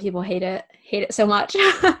know some people hate it so much.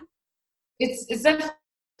 It's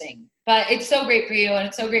interesting, but it's so great for you and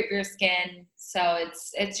it's so great for your skin. So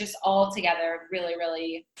it's just all together really,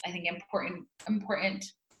 really, I think important.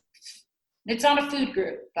 It's not a food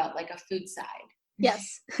group, but like a food side.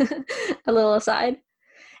 Yes. A little aside.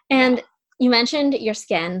 And you mentioned your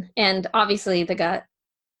skin, and obviously the gut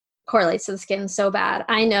correlates to the skin so bad.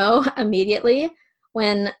 I know immediately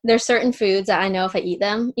when there's certain foods that I know if I eat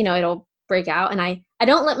them, it'll break out. And I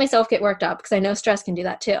don't let myself get worked up, because I know stress can do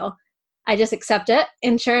that too. I just accept it.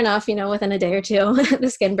 And sure enough, within a day or two, the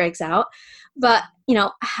skin breaks out. But,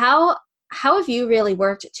 how have you really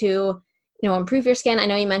worked to improve your skin? I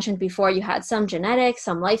know you mentioned before you had some genetics,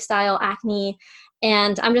 some lifestyle, acne,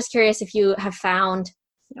 and I'm just curious if you have found,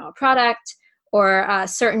 a product or a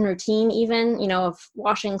certain routine even, of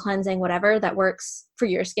washing, cleansing, whatever that works for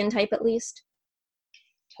your skin type at least.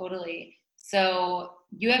 Totally. So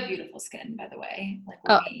you have beautiful skin, by the way. Like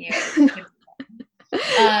looking at you.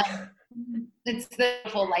 It's the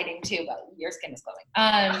full lighting too, but your skin is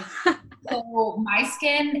glowing. So my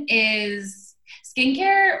skin is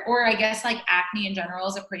skincare, or I guess like acne in general,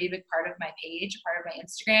 is a pretty big part of my page, part of my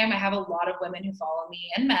Instagram. I have a lot of women who follow me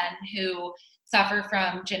and men who suffer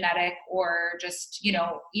from genetic or just,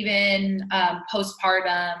 even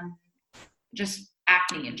postpartum, just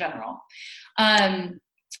acne in general.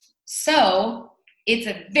 So it's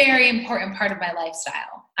a very important part of my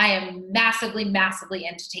lifestyle. I am massively, massively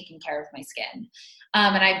into taking care of my skin.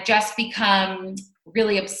 And I've just become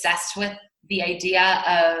really obsessed with the idea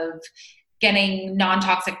of getting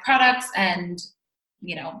non-toxic products and,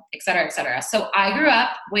 et cetera, et cetera. So I grew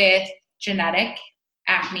up with genetic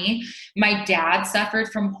acne. My dad suffered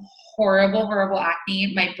from horrible, horrible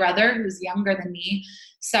acne. My brother, who's younger than me,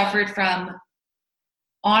 suffered from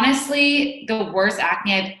honestly the worst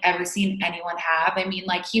acne I've ever seen anyone have. I mean,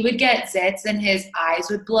 like, he would get zits and his eyes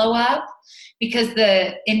would blow up because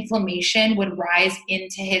the inflammation would rise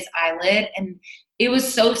into his eyelid, and it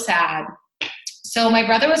was so sad. So my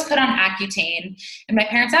brother was put on Accutane, and my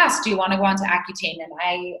parents asked, do you want to go on to Accutane?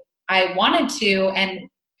 And I wanted to. And,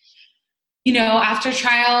 after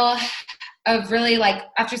trial of really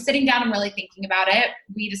after sitting down and really thinking about it,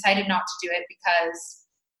 we decided not to do it because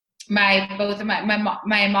my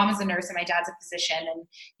mom is a nurse and my dad's a physician,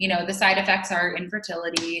 and the side effects are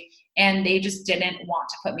infertility, and they just didn't want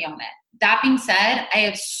to put me on it. That being said, I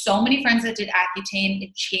have so many friends that did Accutane.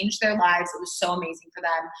 It changed their lives. It was so amazing for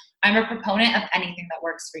them. I'm a proponent of anything that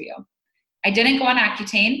works for you. I didn't go on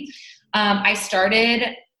Accutane. I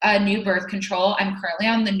started a new birth control. I'm currently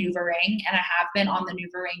on the NuvaRing, and I have been on the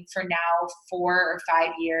NuvaRing for now 4 or 5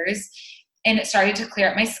 years, and it started to clear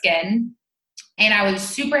up my skin. And I was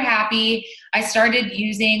super happy. I started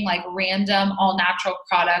using random all natural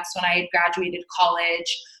products when I had graduated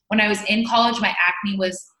college. When I was in college, my acne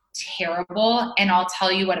was terrible. And I'll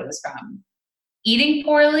tell you what it was from: eating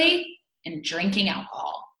poorly and drinking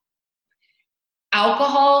alcohol.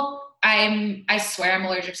 I swear I'm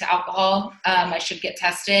allergic to alcohol. I should get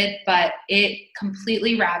tested, but it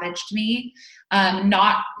completely ravaged me.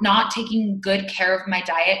 Not taking good care of my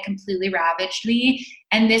diet completely ravaged me.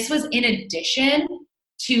 And this was in addition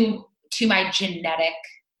to my genetic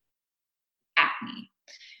acne.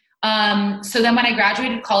 So then when I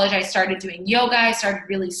graduated college, I started doing yoga. I started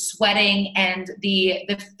really sweating, and the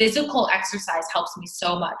physical exercise helps me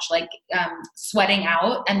so much. Sweating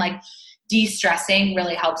out and de-stressing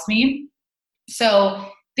really helps me. So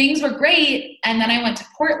things were great. And then I went to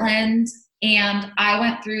Portland, and I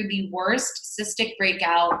went through the worst cystic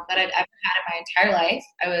breakout that I've ever had in my entire life.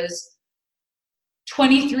 I was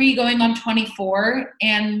 23 going on 24,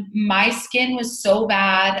 and my skin was so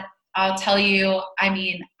bad. I'll tell you,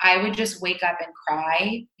 I would just wake up and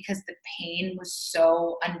cry because the pain was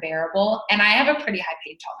so unbearable. And I have a pretty high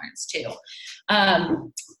pain tolerance too.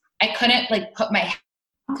 I couldn't put my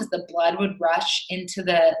because the blood would rush into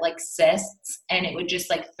the cysts, and it would just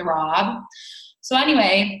throb. So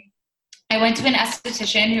anyway, I went to an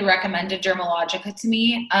esthetician who recommended Dermalogica to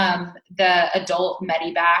me, the adult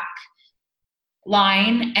Medibac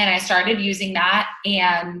line, and I started using that,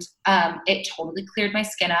 and it totally cleared my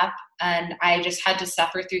skin up, and I just had to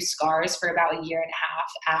suffer through scars for about 1.5 years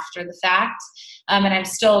after the fact, and I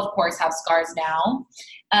still, of course, have scars now.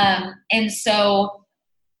 And so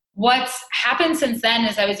what's happened since then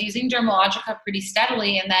is I was using Dermalogica pretty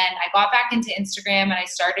steadily, and then I got back into Instagram, and I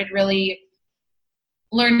started really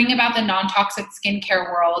learning about the non-toxic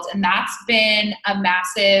skincare world. And that's been a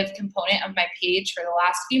massive component of my page for the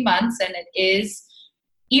last few months. And it is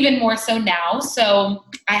even more so now. So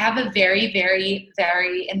I have a very, very,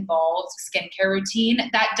 very involved skincare routine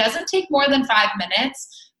that doesn't take more than 5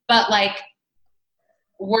 minutes, but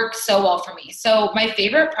works so well for me. So my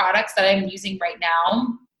favorite products that I'm using right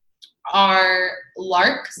now are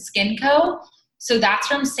Lark Skin Co. So that's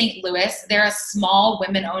from St. Louis. They're a small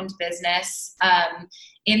women-owned business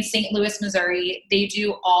in St. Louis, Missouri. They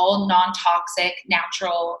do all non-toxic,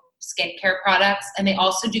 natural skincare products, and they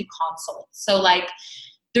also do consults. So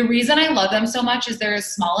the reason I love them so much is they're a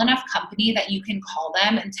small enough company that you can call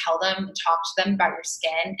them and tell them and talk to them about your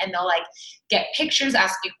skin, and they'll get pictures,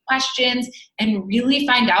 ask you questions, and really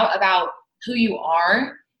find out about who you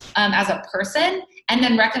are as a person, and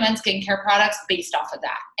then recommend skincare products based off of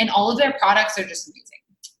that. And all of their products are just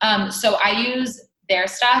amazing. So I use their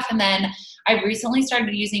stuff. And then I've recently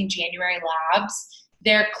started using January Labs,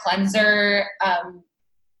 their cleanser,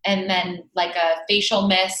 and then like a facial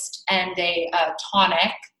mist and a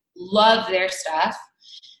tonic. Love their stuff.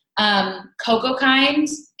 Coco Kind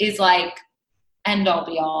is like end all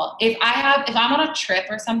be all. If I'm on a trip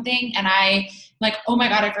or something and I like, oh my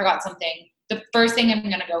God, I forgot something, the first thing I'm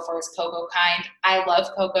gonna go for is Coco Kind. I love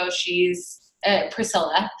Coco. She's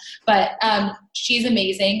Priscilla, but she's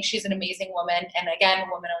amazing. She's an amazing woman, and again,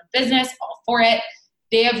 woman-owned business, all for it.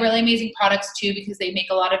 They have really amazing products too because they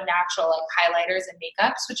make a lot of natural like highlighters and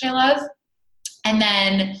makeups, which I love. And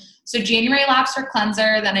then so January Labs for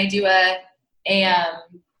cleanser. Then I do a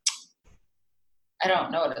I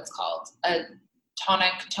don't know what it's called, a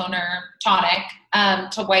tonic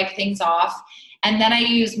to wipe things off. And then I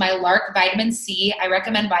use my Lark Vitamin C. I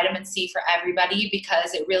recommend vitamin C for everybody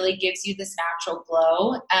because it really gives you this natural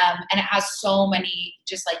glow. And it has so many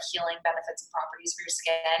just like healing benefits and properties for your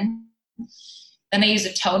skin. Then I use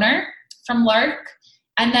a toner from Lark.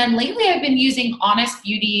 And then lately I've been using Honest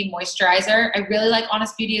Beauty moisturizer. I really like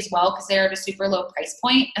Honest Beauty as well because they're at a super low price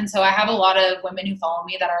point. And so I have a lot of women who follow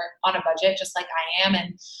me that are on a budget just like I am.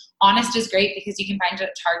 And Honest is great because you can find it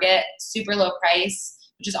at Target, super low price,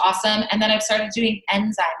 which is awesome. And then I've started doing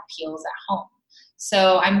enzyme peels at home.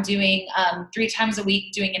 So I'm doing 3 times a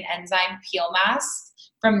week doing an enzyme peel mask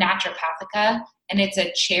from Naturopathica. And it's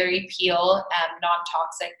a cherry peel,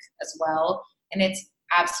 non-toxic as well. And it's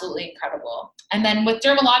absolutely incredible. And then with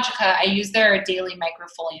Dermalogica, I use their daily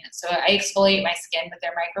microfoliant. So I exfoliate my skin with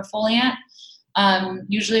their microfoliant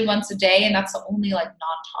usually once a day. And that's the only like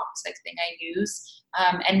non-toxic thing I use.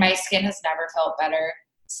 And my skin has never felt better.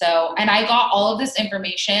 So, and I got all of this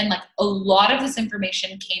information, like a lot of this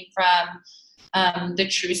information came from the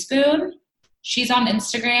True Spoon. She's on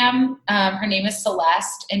Instagram. Her name is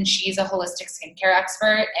Celeste, and she's a holistic skincare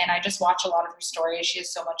expert. And I just watch a lot of her stories. She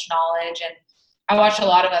has so much knowledge. And I watch a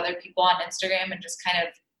lot of other people on Instagram and just kind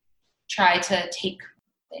of try to take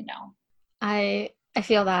what they know. I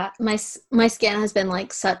feel that my skin has been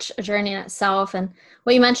like such a journey in itself. And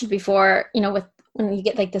what you mentioned before, you know, with when you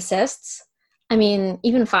get like the cysts, I mean,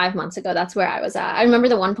 even 5 months ago, that's where I was at. I remember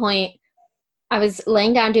the one point I was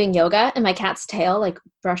laying down doing yoga and my cat's tail like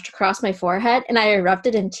brushed across my forehead and I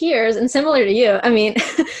erupted in tears. And similar to you, I mean,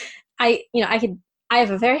 I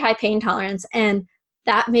have a very high pain tolerance, and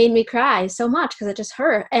that made me cry so much because it just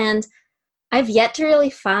hurt. And I've yet to really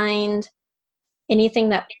find anything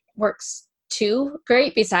that works too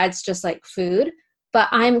great besides just like food. But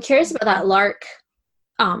I'm curious about that Lark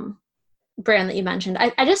brand that you mentioned.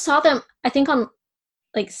 I just saw them, I think on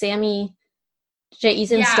like Sammy J.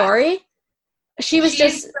 Eason's story. She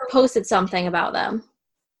just posted something about them.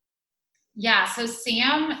 Yeah, so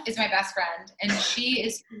Sam is my best friend, and she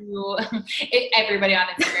is who everybody on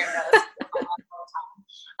Instagram knows all the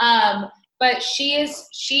time. But she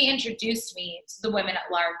introduced me to the women at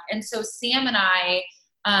Lark, and so Sam and I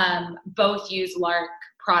both use Lark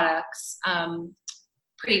products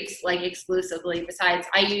pretty like exclusively. Besides,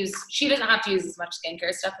 she doesn't have to use as much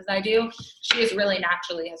skincare stuff as I do. She is really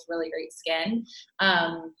naturally has really great skin.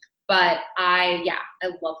 But I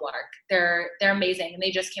love Lark. They're amazing, and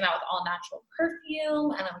they just came out with all natural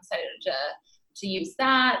perfume, and I'm excited to use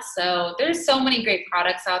that. So there's so many great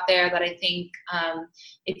products out there that I think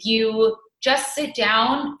if you just sit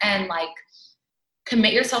down and like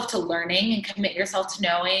commit yourself to learning and commit yourself to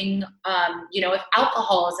knowing, if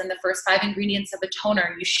alcohol is in the first 5 ingredients of a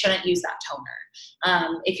toner, you shouldn't use that toner.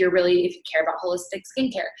 If you care about holistic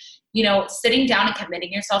skincare, sitting down and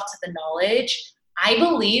committing yourself to the knowledge. I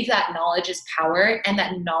believe that knowledge is power, and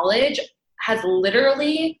that knowledge has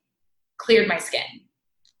literally cleared my skin.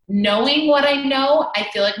 Knowing what I know, I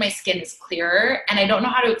feel like my skin is clearer, and I don't know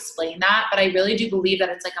how to explain that, but I really do believe that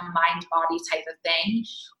it's like a mind-body type of thing,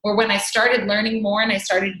 where when I started learning more and I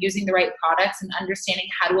started using the right products and understanding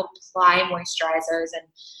how to apply moisturizers and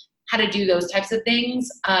how to do those types of things,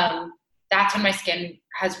 that's when my skin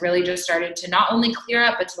has really just started to not only clear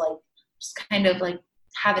up, but to like just kind of like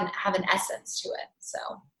have an essence to it. So,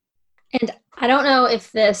 and I don't know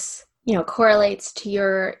if this, correlates to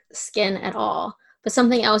your skin at all, but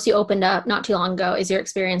something else you opened up not too long ago is your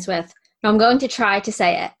experience with, I'm going to try to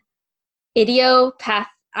say it, idiopathic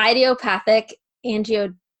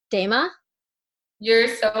angioedema. You're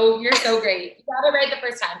so great. You got it right the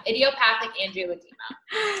first time. Idiopathic angioedema.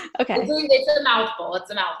 Okay. It's a mouthful.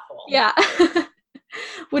 Yeah.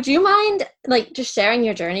 Would you mind like just sharing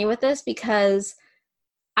your journey with this? Because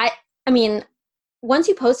I mean, once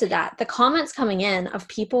you posted that, the comments coming in of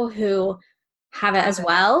people who have it as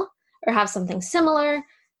well or have something similar,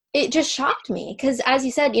 it just shocked me. Because as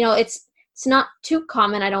you said, it's not too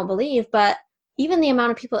common, I don't believe, but even the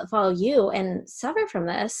amount of people that follow you and suffer from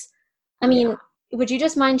this. I Oh, mean, yeah. would you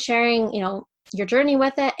just mind sharing, your journey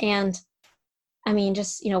with it, and I mean,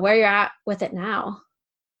 just, where you're at with it now?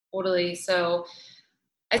 Totally. So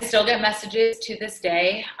I still get messages to this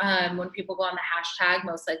day when people go on the hashtag.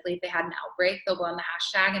 Most likely, if they had an outbreak, they'll go on the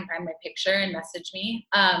hashtag and find my picture and message me.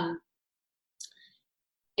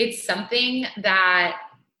 It's something that,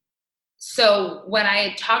 so when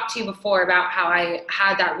I talked to you before about how I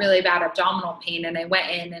had that really bad abdominal pain and I went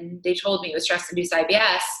in and they told me it was stress-induced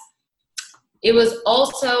IBS, it was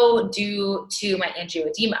also due to my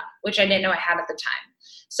angioedema, which I didn't know I had at the time.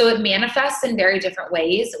 So it manifests in very different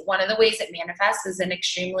ways. One of the ways it manifests is an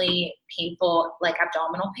extremely painful, like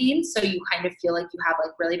abdominal pain. So you kind of feel like you have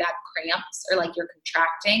like really bad cramps or like you're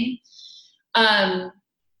contracting.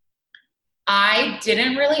 I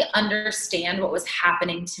didn't really understand what was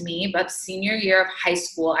happening to me, but senior year of high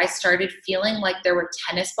school, I started feeling like there were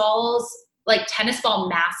tennis balls, like tennis ball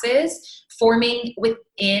masses forming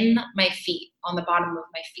within my feet, on the bottom of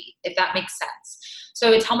my feet, if that makes sense. So I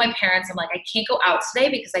would tell my parents, I'm like, I can't go out today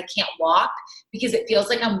because I can't walk, because it feels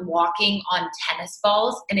like I'm walking on tennis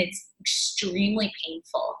balls and it's extremely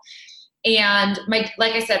painful. And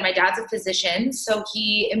like I said, my dad's a physician. So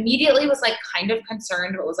he immediately was like kind of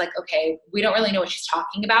concerned, but was like, okay, we don't really know what she's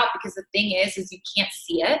talking about, because the thing is you can't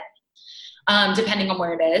see it, depending on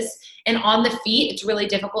where it is. And on the feet, it's really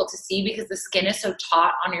difficult to see because the skin is so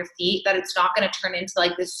taut on your feet that it's not going to turn into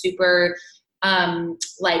like this super,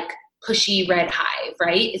 like pushy red hive,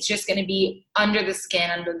 right? It's just going to be under the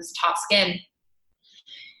skin, under this taut skin.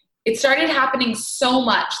 It started happening so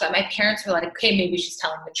much that my parents were like, okay, maybe she's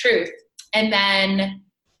telling the truth. And then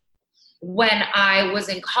when I was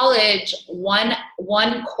in college, one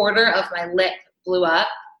quarter of my lip blew up.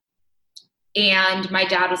 And my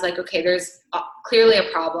dad was like, okay, there's clearly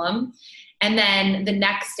a problem. And then the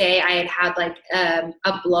next day I had like a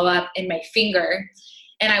blow up in my finger.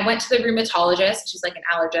 And I went to the rheumatologist, who's like an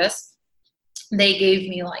allergist. They gave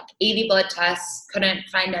me like 80 blood tests, couldn't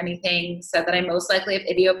find anything, said that I most likely have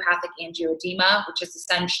idiopathic angioedema, which is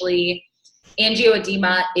essentially,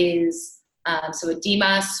 angioedema is, so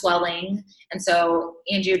edema, swelling. And so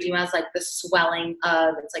angioedema is like the swelling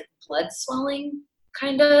of, it's like blood swelling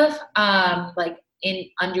kind of, like in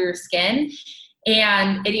under your skin.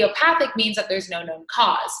 And idiopathic means that there's no known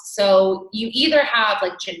cause. So you either have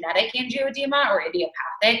like genetic angioedema or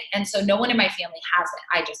idiopathic. And so no one in my family has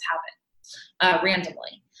it. I just have it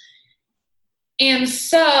randomly. And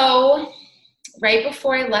so right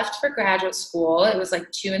before I left for graduate school, it was like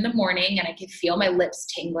 2 a.m. and I could feel my lips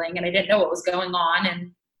tingling and I didn't know what was going on.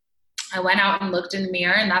 And I went out and looked in the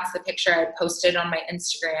mirror, and that's the picture I posted on my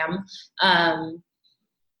Instagram.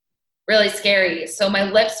 Really scary. So my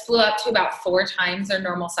lips flew up to about 4 times their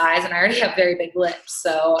normal size, and I already have very big lips.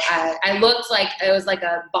 So I looked like it was like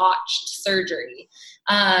a botched surgery.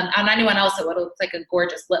 On anyone else, it would have looked like a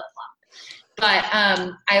gorgeous lip plump. But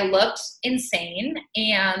I looked insane,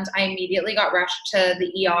 and I immediately got rushed to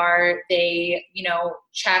the ER. They,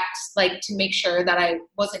 checked like to make sure that I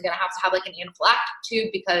wasn't going to have like an anaphylactic tube,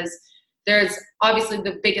 because there's obviously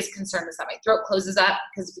the biggest concern is that my throat closes up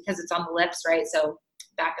because it's on the lips, right? So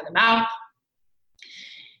back of the mouth.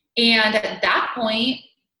 And at that point,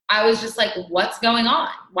 I was just like, what's going on?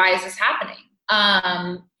 Why is this happening?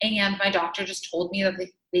 And my doctor just told me that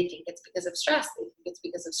they think it's because of stress. They think it's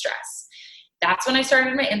because of stress. That's when I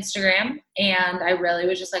started my Instagram, and I really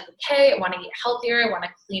was just like, okay, I want to get healthier. I want to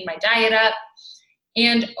clean my diet up.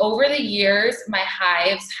 And over the years, my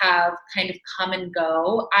hives have kind of come and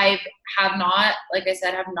go. I have not, like I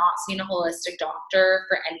said, have not seen a holistic doctor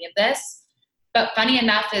for any of this. But funny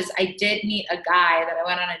enough is I did meet a guy that I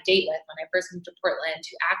went on a date with when I first moved to Portland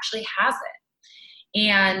who actually has it.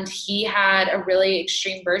 And he had a really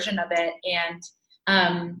extreme version of it, and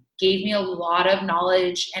gave me a lot of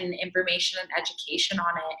knowledge and information and education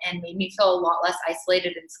on it, and made me feel a lot less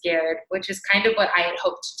isolated and scared, which is kind of what I had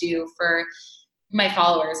hoped to do for my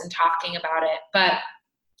followers and talking about it. But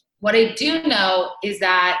what I do know is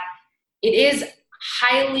that it is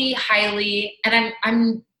highly, and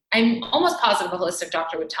I'm almost positive a holistic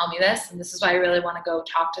doctor would tell me this, and this is why I really want to go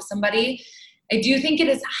talk to somebody. I do think it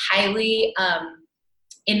is highly,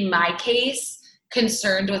 in my case,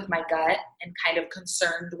 concerned with my gut and kind of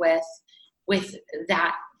concerned with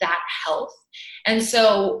that health. And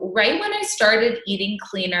so right when I started eating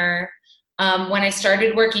cleaner, when I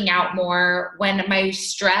started working out more, when my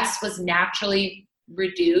stress was naturally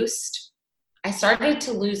reduced, I started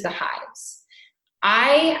to lose the hives.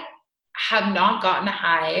 I have not gotten a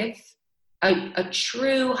hive, a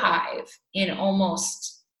true hive, in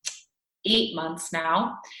almost 8 months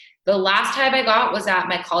now. The last hive I got was at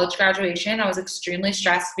my college graduation. I was extremely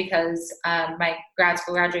stressed because my grad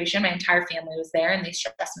school graduation, my entire family was there and they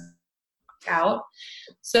stressed me out.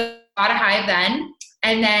 So I got a hive then.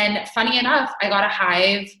 And then funny enough, I got a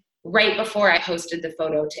hive right before I posted the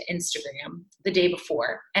photo to Instagram the day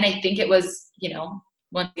before. And I think it was,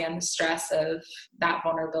 once again, the stress of that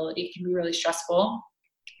vulnerability can be really stressful.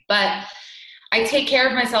 But I take care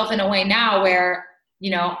of myself in a way now where,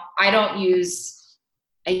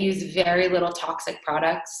 I use very little toxic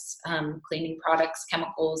products, cleaning products,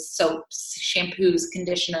 chemicals, soaps, shampoos,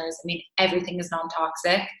 conditioners. I mean, everything is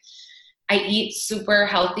non-toxic. I eat super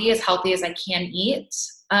healthy as I can eat,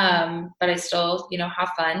 but I still, have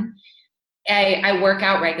fun. I work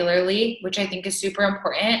out regularly, which I think is super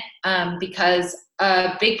important because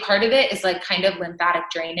a big part of it is like kind of lymphatic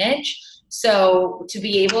drainage. So to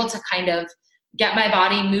be able to kind of get my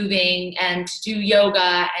body moving and to do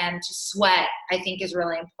yoga and to sweat, I think is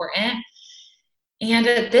really important. And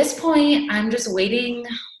at this point, I'm just waiting.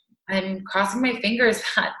 I'm crossing my fingers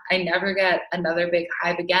that I never get another big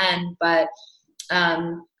hive again. But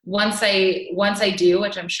once I do,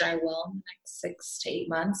 which I'm sure I will in the next 6 to 8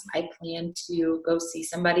 months, I plan to go see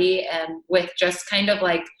somebody and with just kind of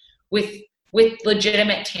like with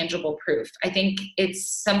legitimate tangible proof. I think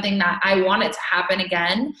it's something that I want it to happen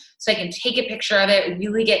again so I can take a picture of it,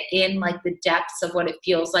 really get in like the depths of what it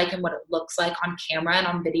feels like and what it looks like on camera and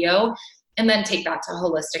on video, and then take that to a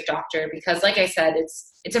holistic doctor because like I said,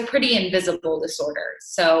 it's a pretty invisible disorder.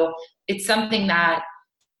 So it's something that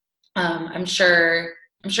I'm sure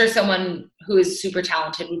someone who is super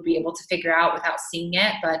talented would be able to figure out without seeing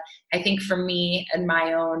it. But I think for me and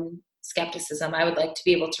my own skepticism, I would like to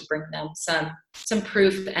be able to bring them some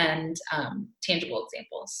proof and tangible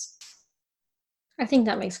examples. I think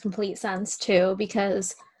that makes complete sense too,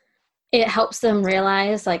 because it helps them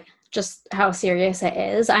realize like just how serious it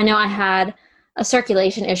is. I know I had a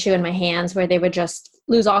circulation issue in my hands where they would just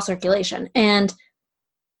lose all circulation. And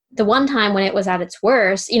the one time when it was at its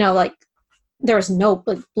worst, like there was no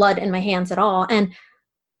blood in my hands at all. And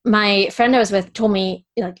my friend I was with told me,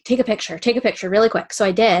 like, take a picture really quick. So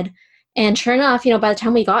I did. And sure enough, by the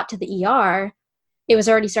time we got to the ER, it was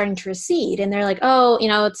already starting to recede. And they're like, oh,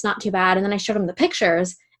 it's not too bad. And then I showed them the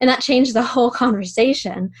pictures and that changed the whole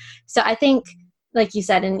conversation. So I think, like you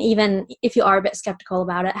said, and even if you are a bit skeptical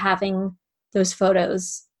about it, having those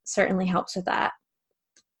photos certainly helps with that.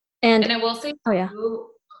 And I will say, oh yeah.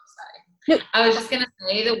 I was just going to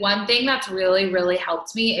say the one thing that's really, really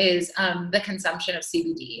helped me is the consumption of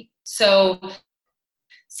CBD. So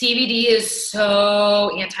CBD is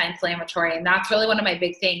so anti-inflammatory, and that's really one of my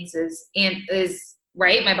big things is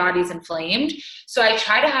right, my body's inflamed. So I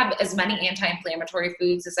try to have as many anti-inflammatory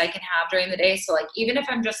foods as I can have during the day. So like even if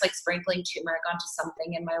I'm just like sprinkling turmeric onto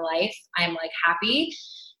something in my life, I'm like happy.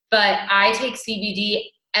 But I take CBD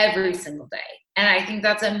every single day. And I think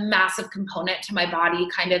that's a massive component to my body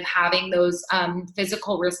kind of having those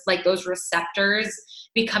physical, like those receptors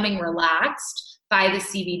becoming relaxed by the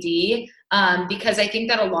CBD. Because I think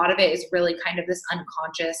that a lot of it is really kind of this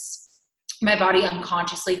unconscious, my body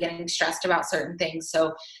unconsciously getting stressed about certain things.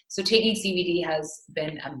 So taking CBD has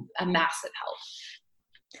been a massive help.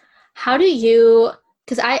 How do you,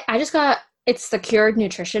 because I just got, it's the Cured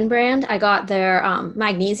Nutrition brand. I got their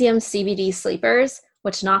magnesium CBD sleepers,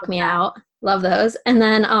 which knock me out. Love those. And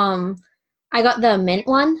then I got the mint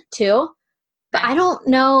one too, but I don't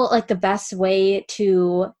know like the best way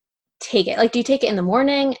to take it. Like, do you take it in the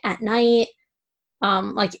morning, at night?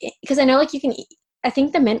 Like, because I know like you can, I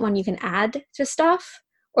think the mint one you can add to stuff,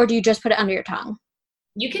 or do you just put it under your tongue?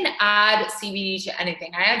 You can add CBD to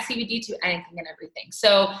anything. I add CBD to anything and everything.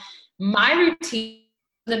 So my routine,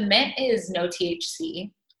 the mint is no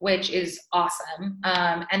THC, which is awesome.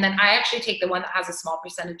 And then I actually take the one that has a small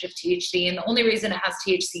percentage of THC. And the only reason it has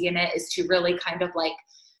THC in it is to really kind of like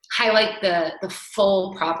highlight the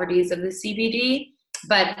full properties of the CBD.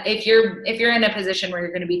 But if you're in a position where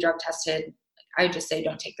you're going to be drug tested, I would just say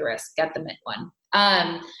don't take the risk, get the mint one.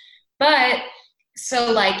 But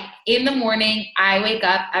so like in the morning, I wake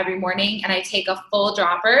up every morning and I take a full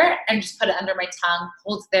dropper and just put it under my tongue,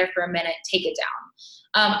 hold it there for a minute, take it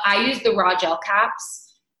down. I use the raw gel caps.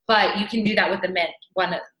 But you can do that with the mint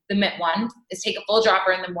one. The mint one is take a full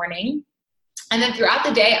dropper in the morning. And then throughout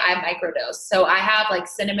the day, I microdose. So I have like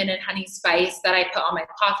cinnamon and honey spice that I put on my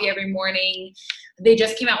coffee every morning. They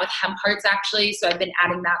just came out with hemp hearts actually. So I've been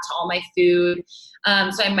adding that to all my food.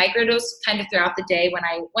 So I microdose kind of throughout the day when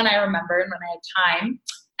I remember and when I have time.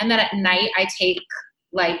 And then at night I take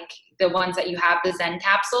like the ones that you have, the Zen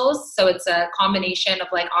capsules. So it's a combination of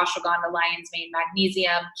like ashwagandha, lion's mane,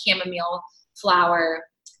 magnesium, chamomile flower,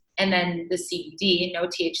 and then the CBD, no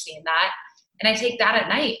THC in that. And I take that at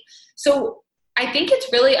night. So I think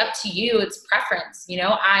it's really up to you. It's preference. You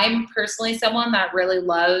know, I'm personally someone that really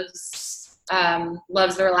loves the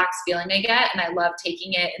relaxed feeling I get. And I love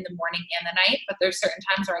taking it in the morning and the night, but there's certain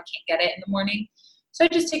times where I can't get it in the morning. So I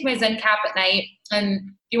just take my Zen cap at night. And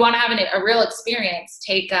if you want to have a real experience,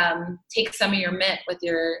 take some of your mint with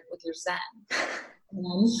your Zen.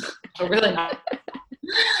 But really not.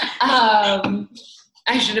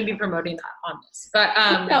 I shouldn't be promoting that on this, but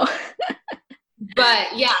no.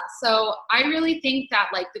 But yeah, so I really think that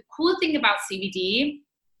like the cool thing about CBD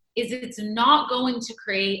is it's not going to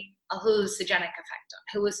create a hallucinogenic effect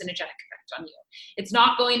on you. It's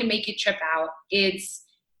not going to make you trip out.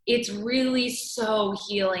 It's really so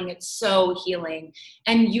healing. It's so healing,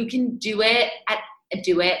 and you can you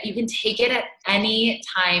can take it at any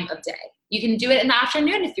time of day. You can do it in the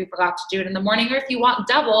afternoon if you forgot to do it in the morning, or if you want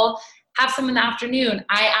double, have some in the afternoon.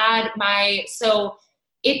 So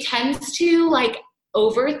it tends to like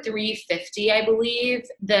over 350, I believe,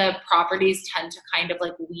 the properties tend to kind of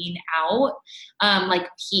like wean out, like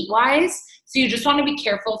heat wise. So you just want to be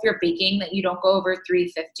careful if you're baking that you don't go over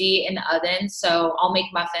 350 in the oven. So I'll make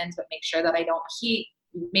muffins, but make sure that I don't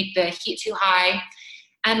make the heat too high.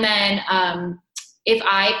 And then if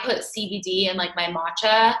I put CBD in like my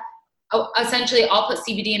matcha, essentially I'll put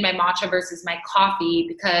CBD in my matcha versus my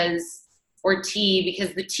coffee or tea,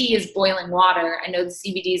 because the tea is boiling water. I know the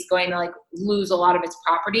CBD is going to like lose a lot of its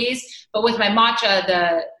properties, but with my matcha,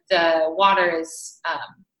 the water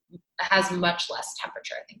has much less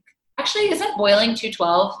temperature, I think. Actually, isn't boiling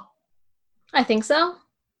 212? I think so.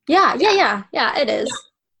 Yeah, it is. Yeah.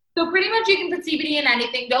 So pretty much you can put CBD in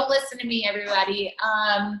anything. Don't listen to me, everybody.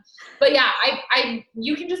 But yeah,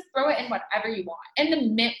 you can just throw it in whatever you want. And the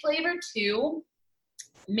mint flavor too,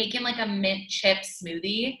 making like a mint chip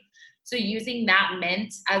smoothie. So using that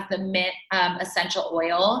mint as the mint essential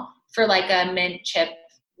oil for like a mint chip,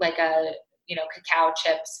 like a, cacao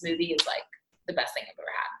chip smoothie is like the best thing I've ever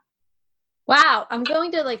had. Wow. I'm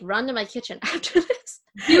going to like run to my kitchen after this.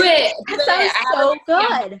 Do it. That sounds so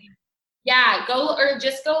good. Yeah.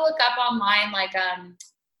 Just go look up online, like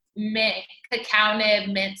mint cacao nib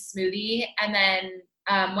mint smoothie. And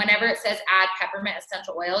then whenever it says add peppermint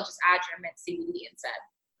essential oil, just add your mint CBD instead.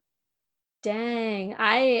 Dang.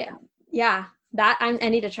 I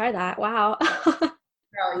need to try that. Wow.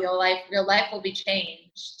 Girl, your life will be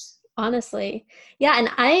changed. Honestly. Yeah.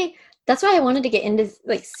 And that's why I wanted to get into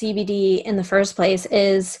like CBD in the first place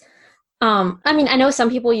is, I know some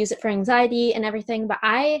people use it for anxiety and everything, but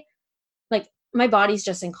my body's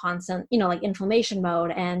just in constant, like inflammation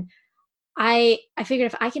mode. And I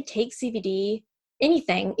figured if I could take CBD,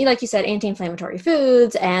 anything, like you said, anti-inflammatory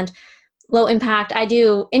foods and low impact, I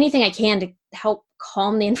do anything I can to help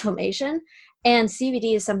calm the inflammation. And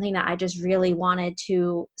CBD is something that I just really wanted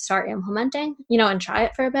to start implementing, and try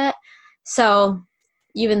it for a bit. So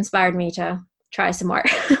you've inspired me to try some more.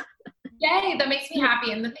 Yay, that makes me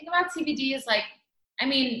happy. And the thing about CBD is like,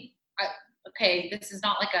 okay, this is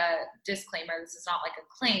not like a disclaimer, this is not like a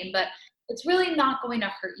claim, but it's really not going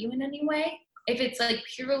to hurt you in any way. If it's like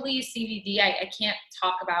purely CBD, I can't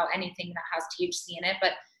talk about anything that has THC in it,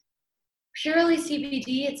 but purely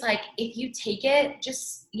CBD, it's like, if you take it,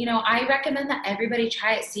 just, I recommend that everybody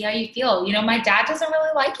try it, see how you feel. My dad doesn't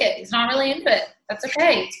really like it. He's not really into it. That's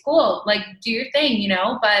okay. It's cool. Like, do your thing,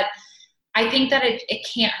 but I think that it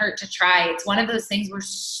can't hurt to try. It's one of those things we're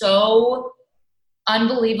so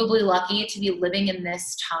unbelievably lucky to be living in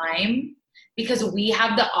this time, because we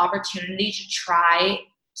have the opportunity to try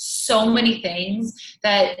so many things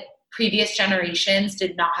that previous generations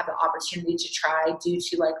did not have the opportunity to try due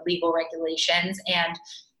to like legal regulations and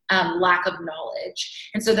lack of knowledge.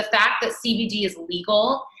 And so the fact that CBD is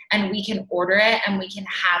legal and we can order it and we can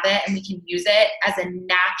have it and we can use it as a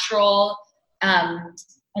natural,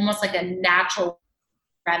 almost like a natural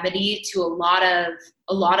remedy to a lot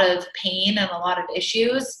of pain and a lot of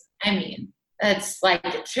issues. It's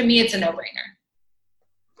like, to me, it's a no-brainer.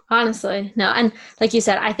 Honestly, no. And like you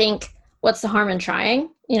said, I think what's the harm in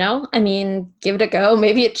trying? Give it a go.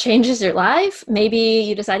 Maybe it changes your life. Maybe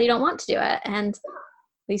you decide you don't want to do it, and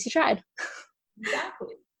at least you tried.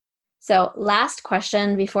 Exactly. So last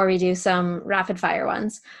question before we do some rapid fire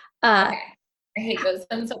ones. Okay. I hate those.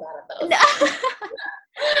 I'm so bad at those.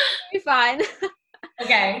 You're fine.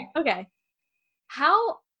 Okay.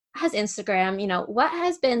 How has Instagram, what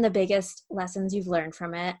has been the biggest lessons you've learned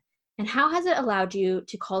from it? And how has it allowed you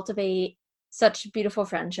to cultivate such beautiful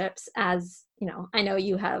friendships as, I know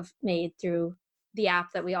you have made through the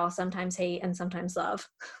app that we all sometimes hate and sometimes love?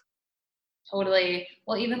 Totally.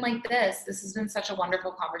 Well, even like this has been such a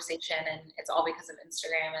wonderful conversation, and it's all because of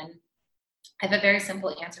Instagram. And I have a very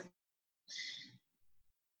simple answer.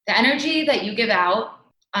 The energy that you give out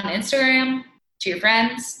on Instagram to your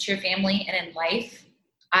friends, to your family, and in life,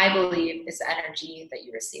 I believe is the energy that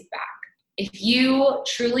you receive back. If you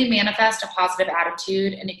truly manifest a positive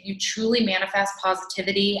attitude, and if you truly manifest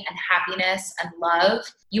positivity and happiness and love,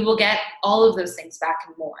 you will get all of those things back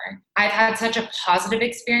and more. I've had such a positive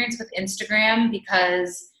experience with Instagram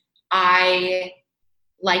because I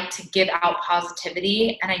like to give out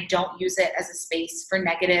positivity and I don't use it as a space for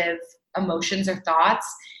negative emotions or thoughts.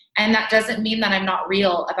 And that doesn't mean that I'm not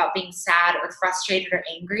real about being sad or frustrated or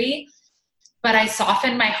angry, but I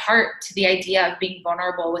soften my heart to the idea of being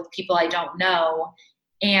vulnerable with people I don't know.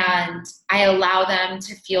 And I allow them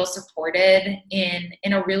to feel supported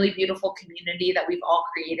in a really beautiful community that we've all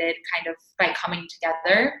created kind of by coming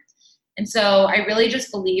together. And so I really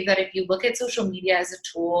just believe that if you look at social media as a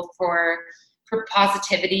tool for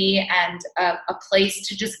positivity and a place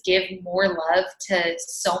to just give more love to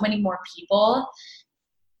so many more people,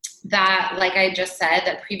 that, like I just said,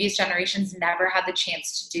 that previous generations never had the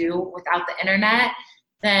chance to do without the internet,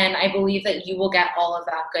 then I believe that you will get all of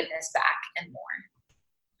that goodness back and more.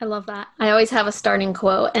 I love that. I always have a starting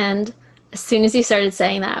quote, and as soon as you started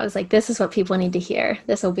saying that, I was like, this is what people need to hear.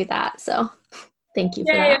 This will be that. So thank you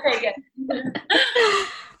for that. Okay, good.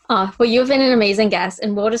 Well, you've been an amazing guest,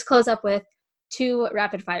 and we'll just close up with 2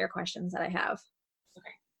 rapid fire questions that I have.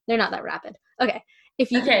 Okay. They're not that rapid. Okay.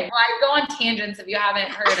 Well, I go on tangents if you haven't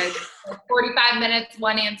heard. I 45 minutes,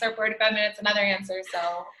 one answer, 45 minutes, another answer. So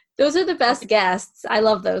those are the best guests. I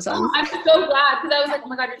love those ones. I'm so glad, because I was like, oh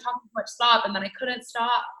my God, you're talking too much. Stop. And then I couldn't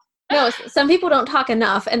stop. No, some people don't talk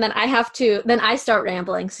enough, and then I start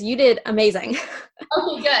rambling. So you did amazing.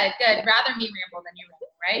 Okay, good. Rather me ramble than you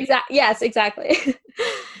ramble, right? Yes, exactly. Okay.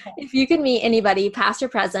 If you could meet anybody, past or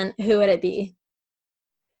present, who would it be?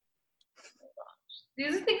 Oh my gosh.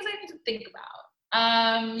 These are things I need to think about.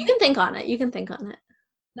 You can think on it.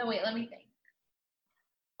 No, wait, let me think.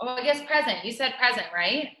 Oh, I guess present. You said present,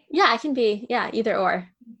 right? Yeah, it can be. Yeah, either or.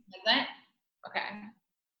 Present? Okay.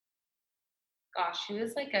 Gosh, who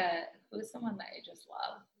is someone that I just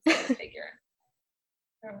love? Who's a figure?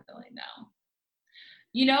 I don't really know.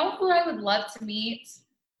 You know who I would love to meet?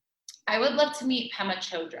 I would love to meet Pema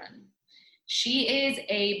Chodron. She is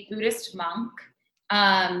a Buddhist monk.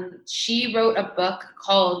 She wrote a book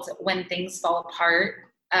called When Things Fall Apart,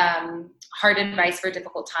 Hard Advice for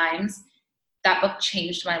Difficult Times. That book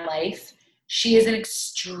changed my life. She is an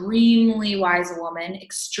extremely wise woman,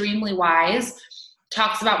 extremely wise.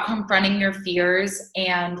 Talks about confronting your fears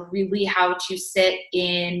and really how to sit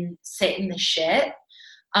in the shit.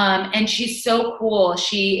 And she's so cool.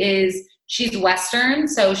 She's Western,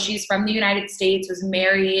 so she's from the United States, was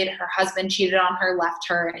married, her husband cheated on her, left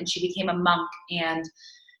her, and she became a monk. And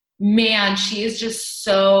man, she is just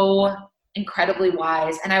so incredibly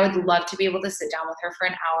wise. And I would love to be able to sit down with her for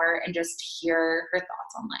an hour and just hear her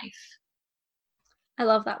thoughts on life. I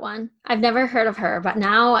love that one. I've never heard of her, but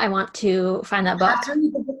now I want to find that book.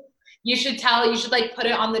 You should put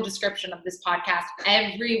it on the description of this podcast.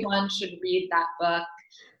 Everyone should read that book.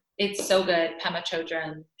 It's so good. Pema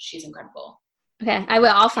Chodron. She's incredible. Okay. I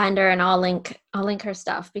will. I'll find her and I'll link her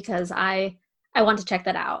stuff, because I want to check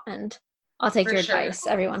that out, and I'll take your advice.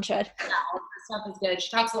 Everyone should. Yeah, that stuff is good. She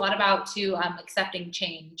talks a lot about accepting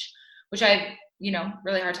change, which I've,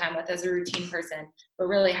 really hard time with as a routine person, but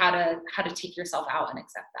really how to take yourself out and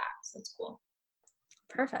accept that. So it's cool.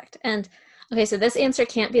 Perfect. And okay, so this answer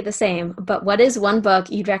can't be the same, but what is one book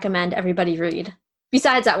you'd recommend everybody read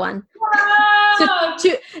besides that one?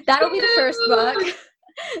 So that'll be the first book.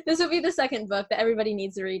 This will be the second book that everybody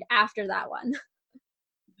needs to read after that one. Oh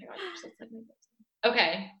my gosh,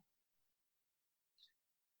 okay.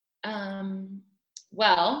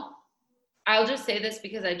 Well, I'll just say this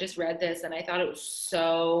because I just read this and I thought it was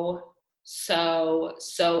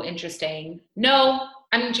so interesting. No,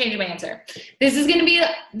 I'm going to change my answer. This is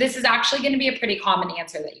actually going to be a pretty common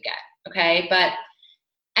answer that you get. Okay. But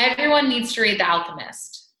everyone needs to read The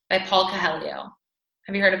Alchemist by Paul Coelho.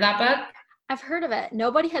 Have you heard of that book? I've heard of it.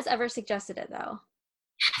 Nobody has ever suggested it though.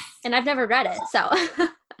 And I've never read it. So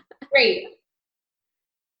great.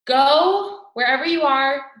 Go wherever you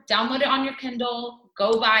are, download it on your Kindle,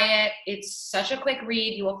 go buy it. It's such a quick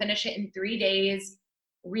read. You will finish it in 3 days.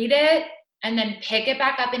 Read it and then pick it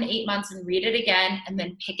back up in 8 months and read it again, and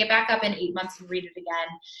then pick it back up in 8 months and read it again.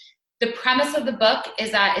 The premise of the book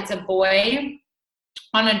is that it's a boy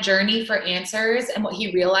on a journey for answers, and what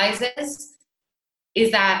he realizes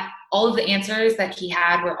is that all of the answers that he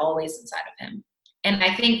had were always inside of him. And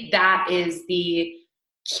I think that is the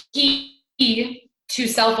key key to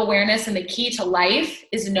self-awareness and the key to life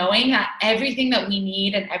is knowing that everything that we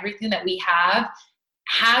need and everything that we have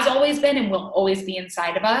has always been and will always be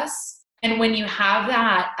inside of us. And when you have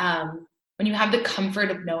that, when you have the comfort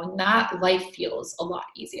of knowing that, life feels a lot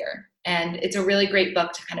easier. And it's a really great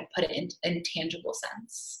book to kind of put it in tangible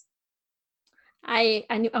sense. I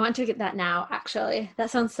want to get that now, actually. That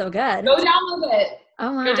sounds so good. Go download it.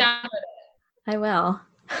 Oh my. Go download it. I will.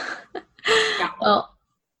 Yeah. Well,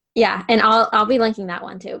 yeah, and I'll be linking that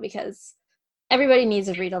one too, because everybody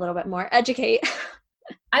needs to read a little bit more, educate.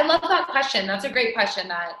 I love that question. That's a great question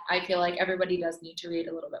that I feel like everybody does need to read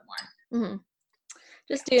a little bit more. Mm-hmm.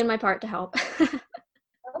 Just doing my part to help. I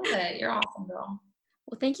love it. You're awesome, girl.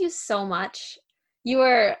 Well, thank you so much. You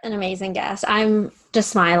were an amazing guest. I'm just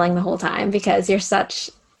smiling the whole time because you're such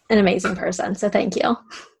an amazing person. So thank you.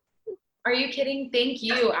 Are you kidding? Thank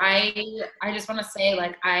you. I just want to say,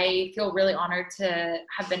 like, I feel really honored to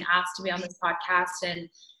have been asked to be on this podcast. And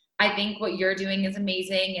I think what you're doing is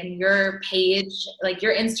amazing. And your page, like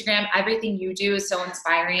your Instagram, everything you do is so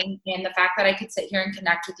inspiring. And the fact that I could sit here and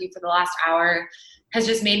connect with you for the last hour has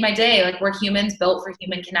just made my day. Like, we're humans built for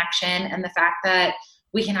human connection. And the fact that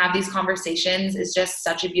we can have these conversations is just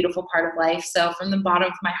such a beautiful part of life. So from the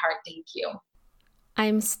bottom of my heart, thank you.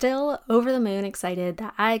 I'm still over the moon excited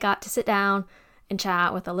that I got to sit down and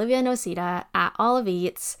chat with Olivia Nocita at Olive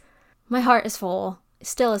Eats. My heart is full,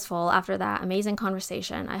 still is full after that amazing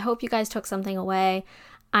conversation. I hope you guys took something away.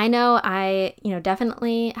 I know I,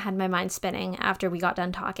 definitely had my mind spinning after we got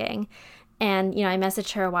done talking. And, I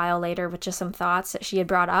messaged her a while later with just some thoughts that she had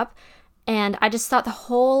brought up. And I just thought the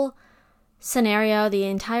whole scenario, the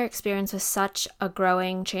entire experience was such a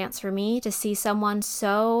growing chance for me to see someone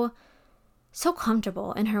so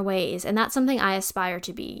comfortable in her ways. And that's something I aspire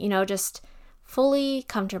to be, just fully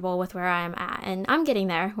comfortable with where I am at. And I'm getting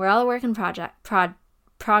there. We're all a work in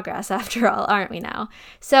progress after all, aren't we now?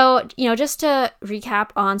 So, just to recap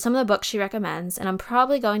on some of the books she recommends, and I'm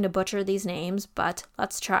probably going to butcher these names, but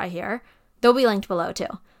let's try here. They'll be linked below too.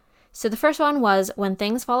 So the first one was When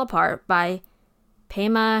Things Fall Apart by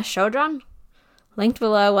Pema Chodron. Linked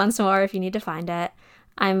below once more if you need to find it.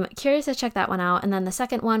 I'm curious to check that one out. And then the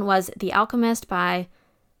second one was The Alchemist by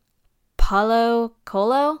Paulo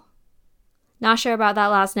Coelho. Not sure about that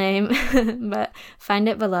last name, but find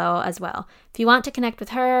it below as well. If you want to connect with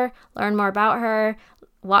her, learn more about her,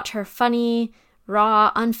 watch her funny,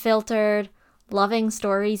 raw, unfiltered, loving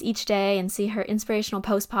stories each day, and see her inspirational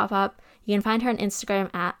posts pop up, you can find her on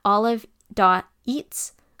Instagram at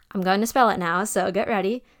olive.eats. I'm going to spell it now, so get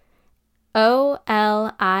ready.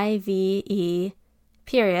 OLIVE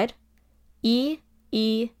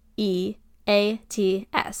EEEATS.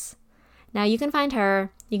 Now you can find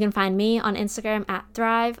her, you can find me on Instagram at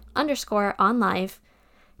thrive_onlife.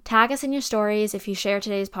 Tag us in your stories if you share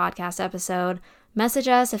today's podcast episode. Message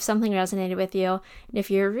us if something resonated with you. And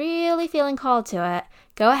if you're really feeling called to it,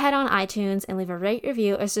 go ahead on iTunes and leave a rate,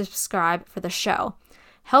 review, or subscribe for the show.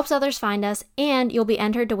 Helps others find us, and you'll be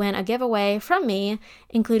entered to win a giveaway from me,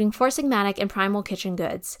 including Four Sigmatic and Primal Kitchen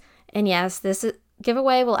goods. And yes, this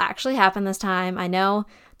giveaway will actually happen this time. I know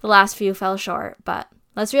the last few fell short, but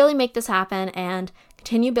let's really make this happen and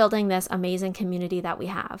continue building this amazing community that we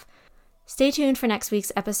have. Stay tuned for next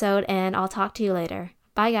week's episode, and I'll talk to you later.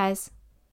 Bye, guys.